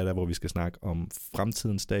 og det er der, hvor vi skal snakke om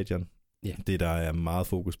fremtidens stadion. Yeah. Det, der er meget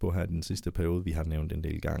fokus på her i den sidste periode, vi har nævnt en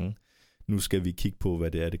del gange. Nu skal vi kigge på,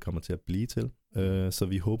 hvad det er, det kommer til at blive til. Så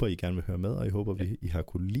vi håber, I gerne vil høre med, og jeg håber, I har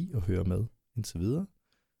kunne lide at høre med indtil videre.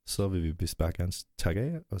 Så vil vi bare gerne takke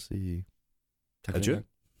af og sige tak. adieu.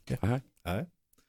 Ja. Hej. Hej.